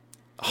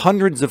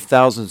hundreds of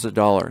thousands of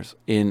dollars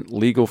in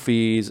legal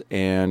fees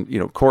and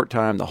court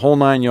time, the whole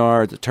 9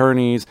 yards,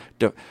 attorneys,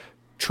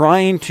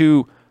 trying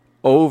to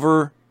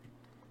overturn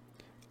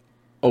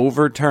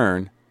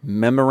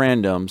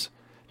memorandums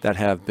that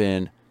have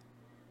been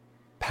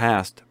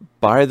passed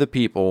by the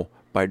people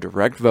by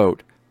direct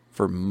vote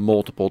for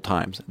multiple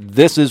times.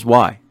 This is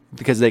why.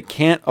 Because they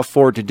can't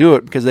afford to do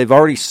it because they've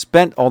already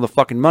spent all the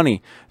fucking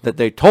money that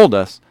they told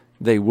us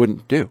they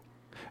wouldn't do.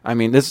 I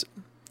mean, this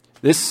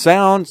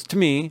sounds to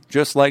me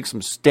just like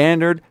some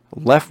standard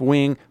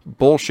left-wing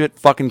bullshit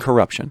fucking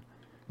corruption.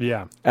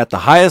 Yeah. At the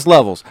highest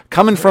levels.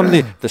 Coming from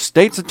the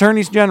state's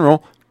attorneys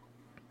general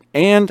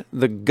and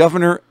the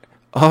governor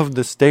of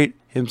the state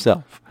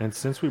himself. And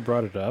since we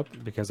brought it up,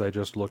 because I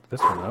just looked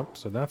this one up,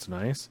 so that's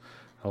nice,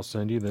 I'll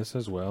send you this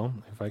as well,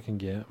 if I can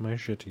get my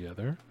shit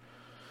together.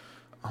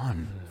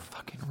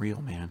 Fucking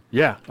real, man.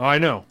 Yeah, I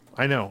know.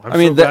 I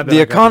mean,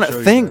 the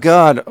economy. Thank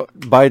God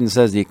Biden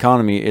says the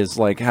economy is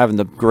like having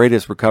the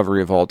greatest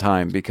recovery of all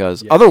time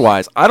because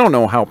otherwise, I don't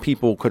know how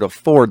people could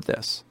afford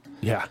this.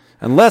 Yeah.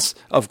 Unless,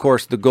 of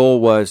course, the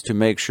goal was to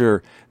make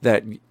sure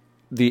that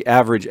the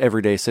average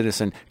everyday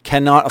citizen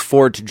cannot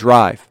afford to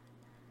drive.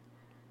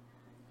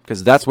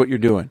 Because that's what you're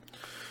doing.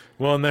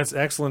 Well, and that's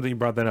excellent that you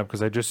brought that up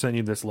because I just sent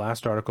you this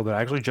last article that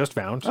I actually just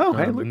found. Oh,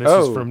 hey, and this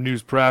is from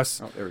News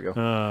Press. Oh, there we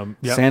go.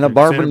 Yep. Santa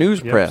Barbara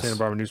News Press. Santa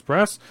Barbara News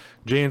Press.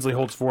 Jay Inslee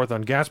holds forth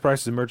on gas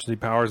prices, emergency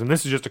powers, and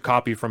this is just a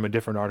copy from a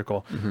different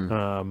article.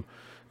 Mm-hmm.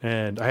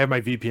 And I have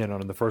my VPN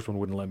on, and the first one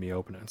wouldn't let me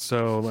open it.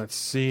 So let's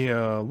see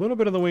a little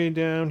bit of the way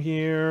down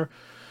here.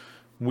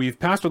 We've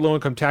passed a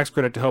low-income tax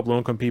credit to help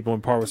low-income people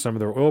in part with some of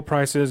their oil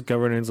prices.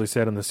 Governor Inslee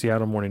said on the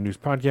Seattle Morning News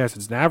podcast,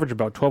 it's an average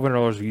about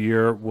 $1,200 a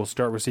year. We'll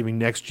start receiving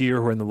next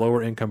year. We're in the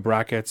lower income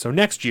bracket. So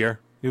next year,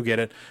 you'll get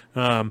it.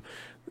 And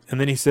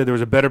then he said there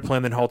was a better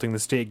plan than halting the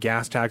state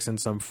gas tax in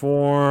some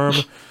form.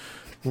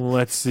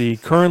 Let's see.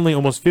 Currently,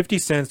 almost 50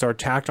 cents are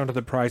tacked onto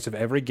the price of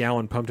every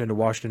gallon pumped into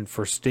Washington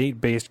for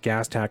state-based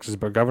gas taxes,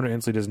 but Governor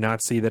Inslee does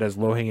not see that as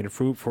low-hanging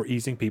fruit for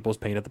easing people's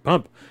pain at the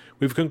pump.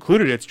 We've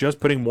concluded it's just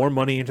putting more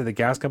money into the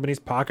gas companies'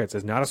 pockets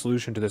is not a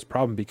solution to this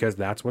problem because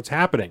that's what's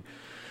happening.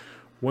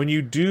 when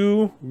you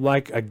do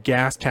like a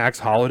gas tax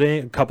holiday,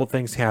 a couple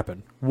things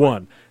happen.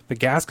 One, the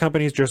gas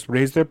companies just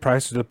raise their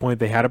price to the point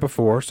they had it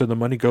before, so the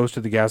money goes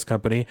to the gas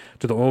company,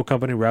 to the oil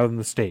company, rather than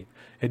the state.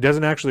 It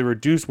doesn't actually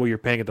reduce what you're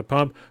paying at the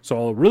pump, so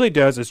all it really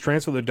does is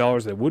transfer the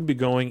dollars that would be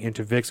going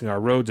into fixing our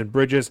roads and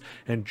bridges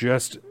and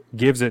just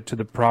gives it to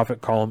the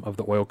profit column of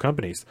the oil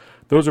companies.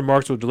 Those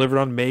remarks were delivered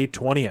on May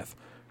 20th.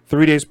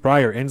 3 days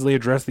prior, Inslee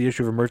addressed the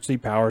issue of emergency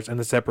powers and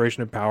the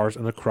separation of powers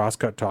on the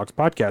Crosscut Talks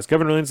podcast.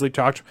 Governor Inslee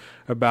talked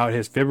about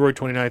his February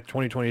 29th,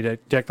 2020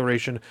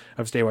 declaration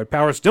of statewide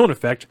powers still in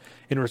effect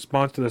in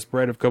response to the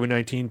spread of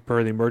COVID-19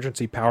 per the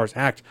Emergency Powers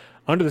Act.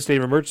 Under the state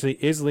of emergency,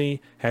 Inslee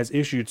has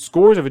issued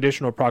scores of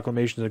additional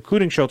proclamations,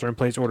 including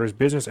shelter-in-place orders,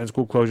 business and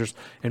school closures,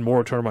 and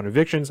moratorium on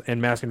evictions,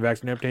 and mask and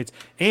vaccine updates.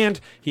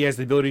 And he has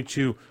the ability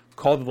to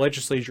call the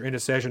legislature into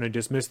session and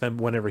dismiss them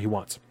whenever he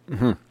wants.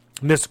 Mm-hmm.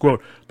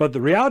 Misquote. But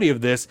the reality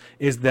of this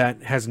is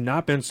that has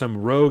not been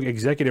some rogue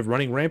executive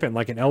running rampant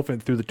like an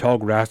elephant through the tall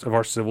grass of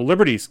our civil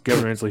liberties,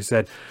 Governor Inslee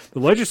said. The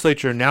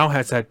legislature now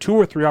has had 2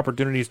 or 3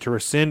 opportunities to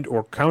rescind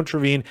or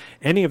contravene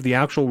any of the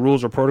actual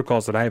rules or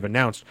protocols that I have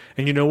announced.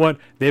 And you know what?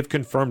 They've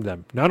confirmed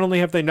them. Not only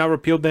have they not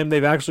repealed them,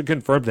 they've actually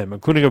confirmed them,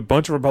 including a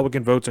bunch of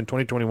Republican votes in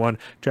 2021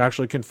 to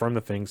actually confirm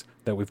the things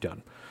that we've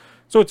done.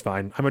 So it's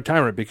fine. I'm a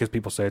tyrant because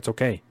people say it's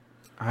okay.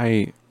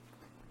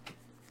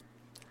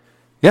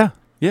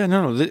 Yeah,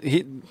 no.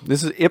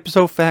 This is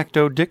ipso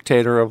facto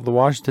dictator of the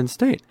Washington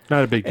state.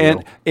 Not a big deal.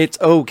 And it's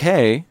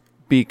okay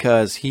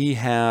because he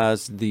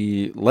has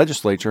the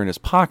legislature in his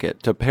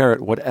pocket to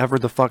parrot whatever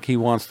the fuck he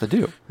wants to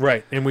do.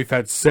 Right. And we've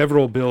had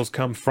several bills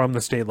come from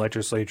the state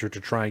legislature to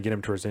try and get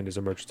him to rescind his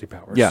emergency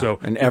powers. Yeah, so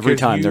and every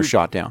time they're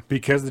shot down.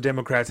 Because the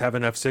Democrats have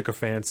enough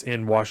sycophants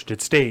in Washington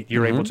state,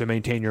 you're able to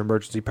maintain your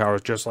emergency powers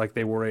just like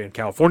they were in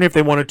California if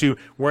they wanted to,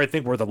 where I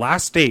think we're the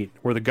last state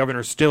where the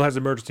governor still has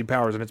emergency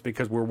powers, and it's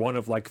because we're one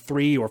of like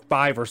 3 or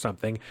 5 or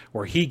something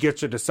where he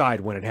gets to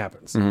decide when it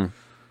happens. Mm-hmm.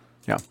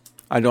 Yeah.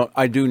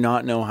 I do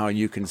not know how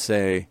you can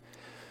say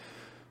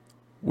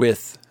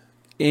with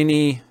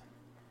any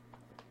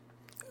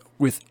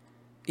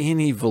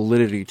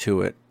validity to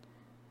it.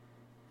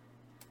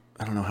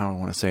 I don't know how I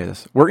want to say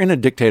this. We're in a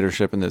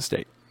dictatorship in this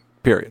state,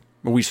 period.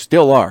 We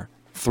still are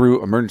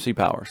through emergency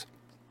powers.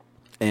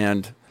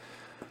 And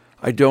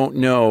I don't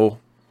know.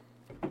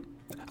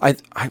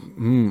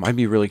 I'd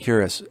be really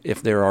curious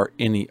if there are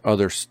any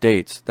other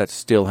states that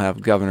still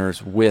have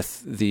governors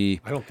with the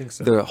I don't think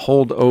so. The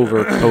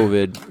holdover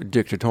COVID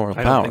dictatorial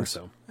powers. I don't think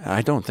so.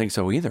 I don't think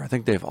so either. I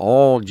think they've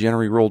all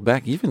generally rolled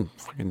back, even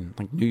fucking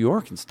like New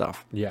York and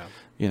stuff. Yeah.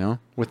 You know,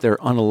 with their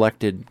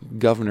unelected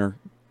governor,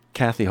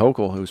 Kathy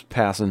Hochul, who's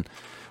passing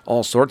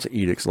all sorts of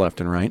edicts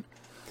left and right.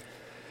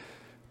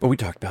 But we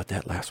talked about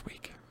that last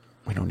week.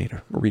 We don't need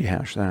to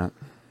rehash that.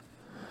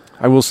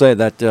 I will say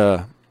that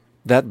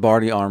that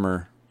Body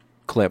Armor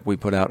clip we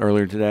put out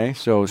earlier today.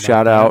 So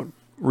shout out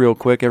real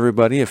quick,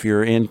 everybody, if the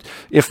 5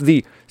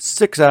 to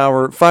 6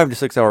 hour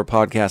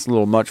podcast a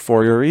little much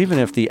for you, or even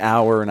if the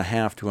hour and a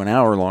half to an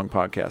hour long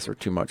podcasts are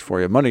too much for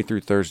you, Monday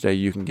through Thursday,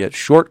 you can get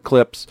short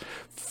clips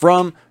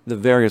from the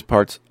various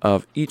parts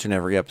of each and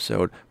every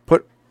episode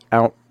put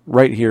out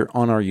right here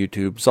on our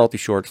YouTube, Salty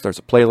Shorts. There's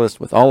a playlist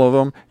with all of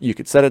them. You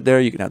could set it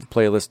there. You can have the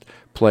playlist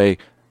play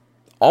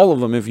all of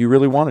them if you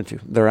really wanted to.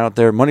 They're out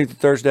there Monday through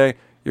Thursday.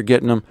 You're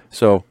getting them.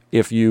 So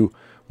if you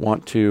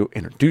want to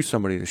introduce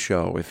somebody to the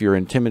show, if you're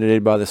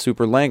intimidated by the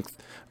super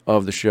length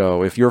of the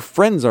show, if your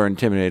friends are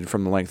intimidated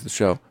from the length of the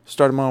show,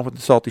 start them off with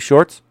the Salty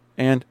Shorts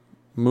and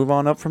move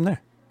on up from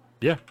there.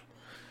 Yeah.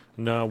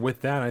 Now,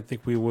 with that, I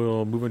think we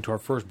will move into our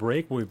first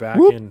break. We'll be back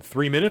in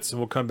 3 minutes, and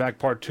we'll come back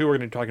part 2. We're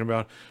going to be talking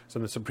about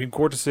some of the Supreme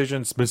Court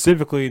decisions,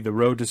 specifically the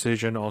Roe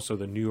decision, also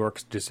the New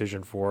York's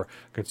decision for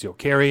concealed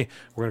carry.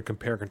 We're going to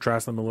compare and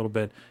contrast them a little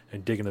bit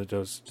and dig into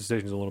those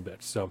decisions a little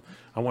bit. So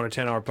I want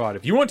a 10-hour pod.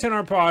 If you want a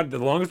 10-hour pod, the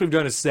longest we've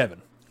done is 7.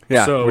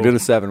 Yeah, so we did a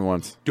 7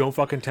 once. Don't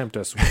fucking tempt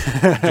us.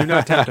 Do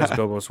not tempt us,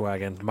 Bobo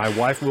Swaggin. My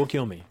wife will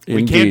kill me. Indeed.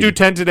 We can't do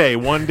 10 today.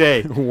 One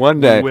day. One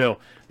day. We will.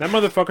 That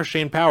motherfucker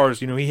Shane Powers,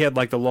 he had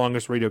like the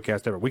longest radio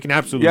cast ever. We can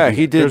absolutely do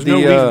he that. did. There's no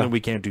reason that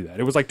we can't do that.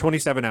 It was like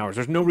 27 hours.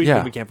 There's no reason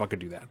that we can't fucking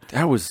do that.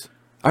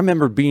 I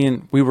remember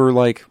we were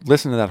like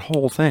listening to that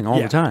whole thing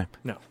all the time.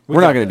 No.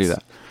 We're not going to do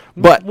that.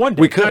 But one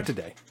day, we could. not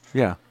today.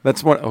 Yeah.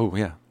 That's what,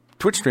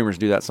 Twitch streamers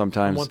do that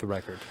sometimes. I want the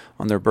record.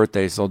 On their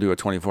birthdays, they'll do a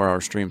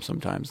 24-hour stream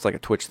sometimes. It's like a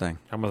Twitch thing.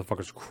 That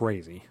motherfucker's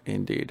crazy.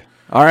 Indeed.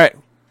 All right.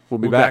 We'll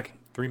be back.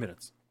 3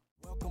 minutes.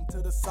 Welcome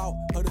to the salt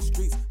of the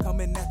streets,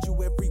 coming at you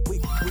every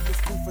week with this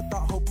food for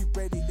thought. Hope you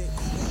ready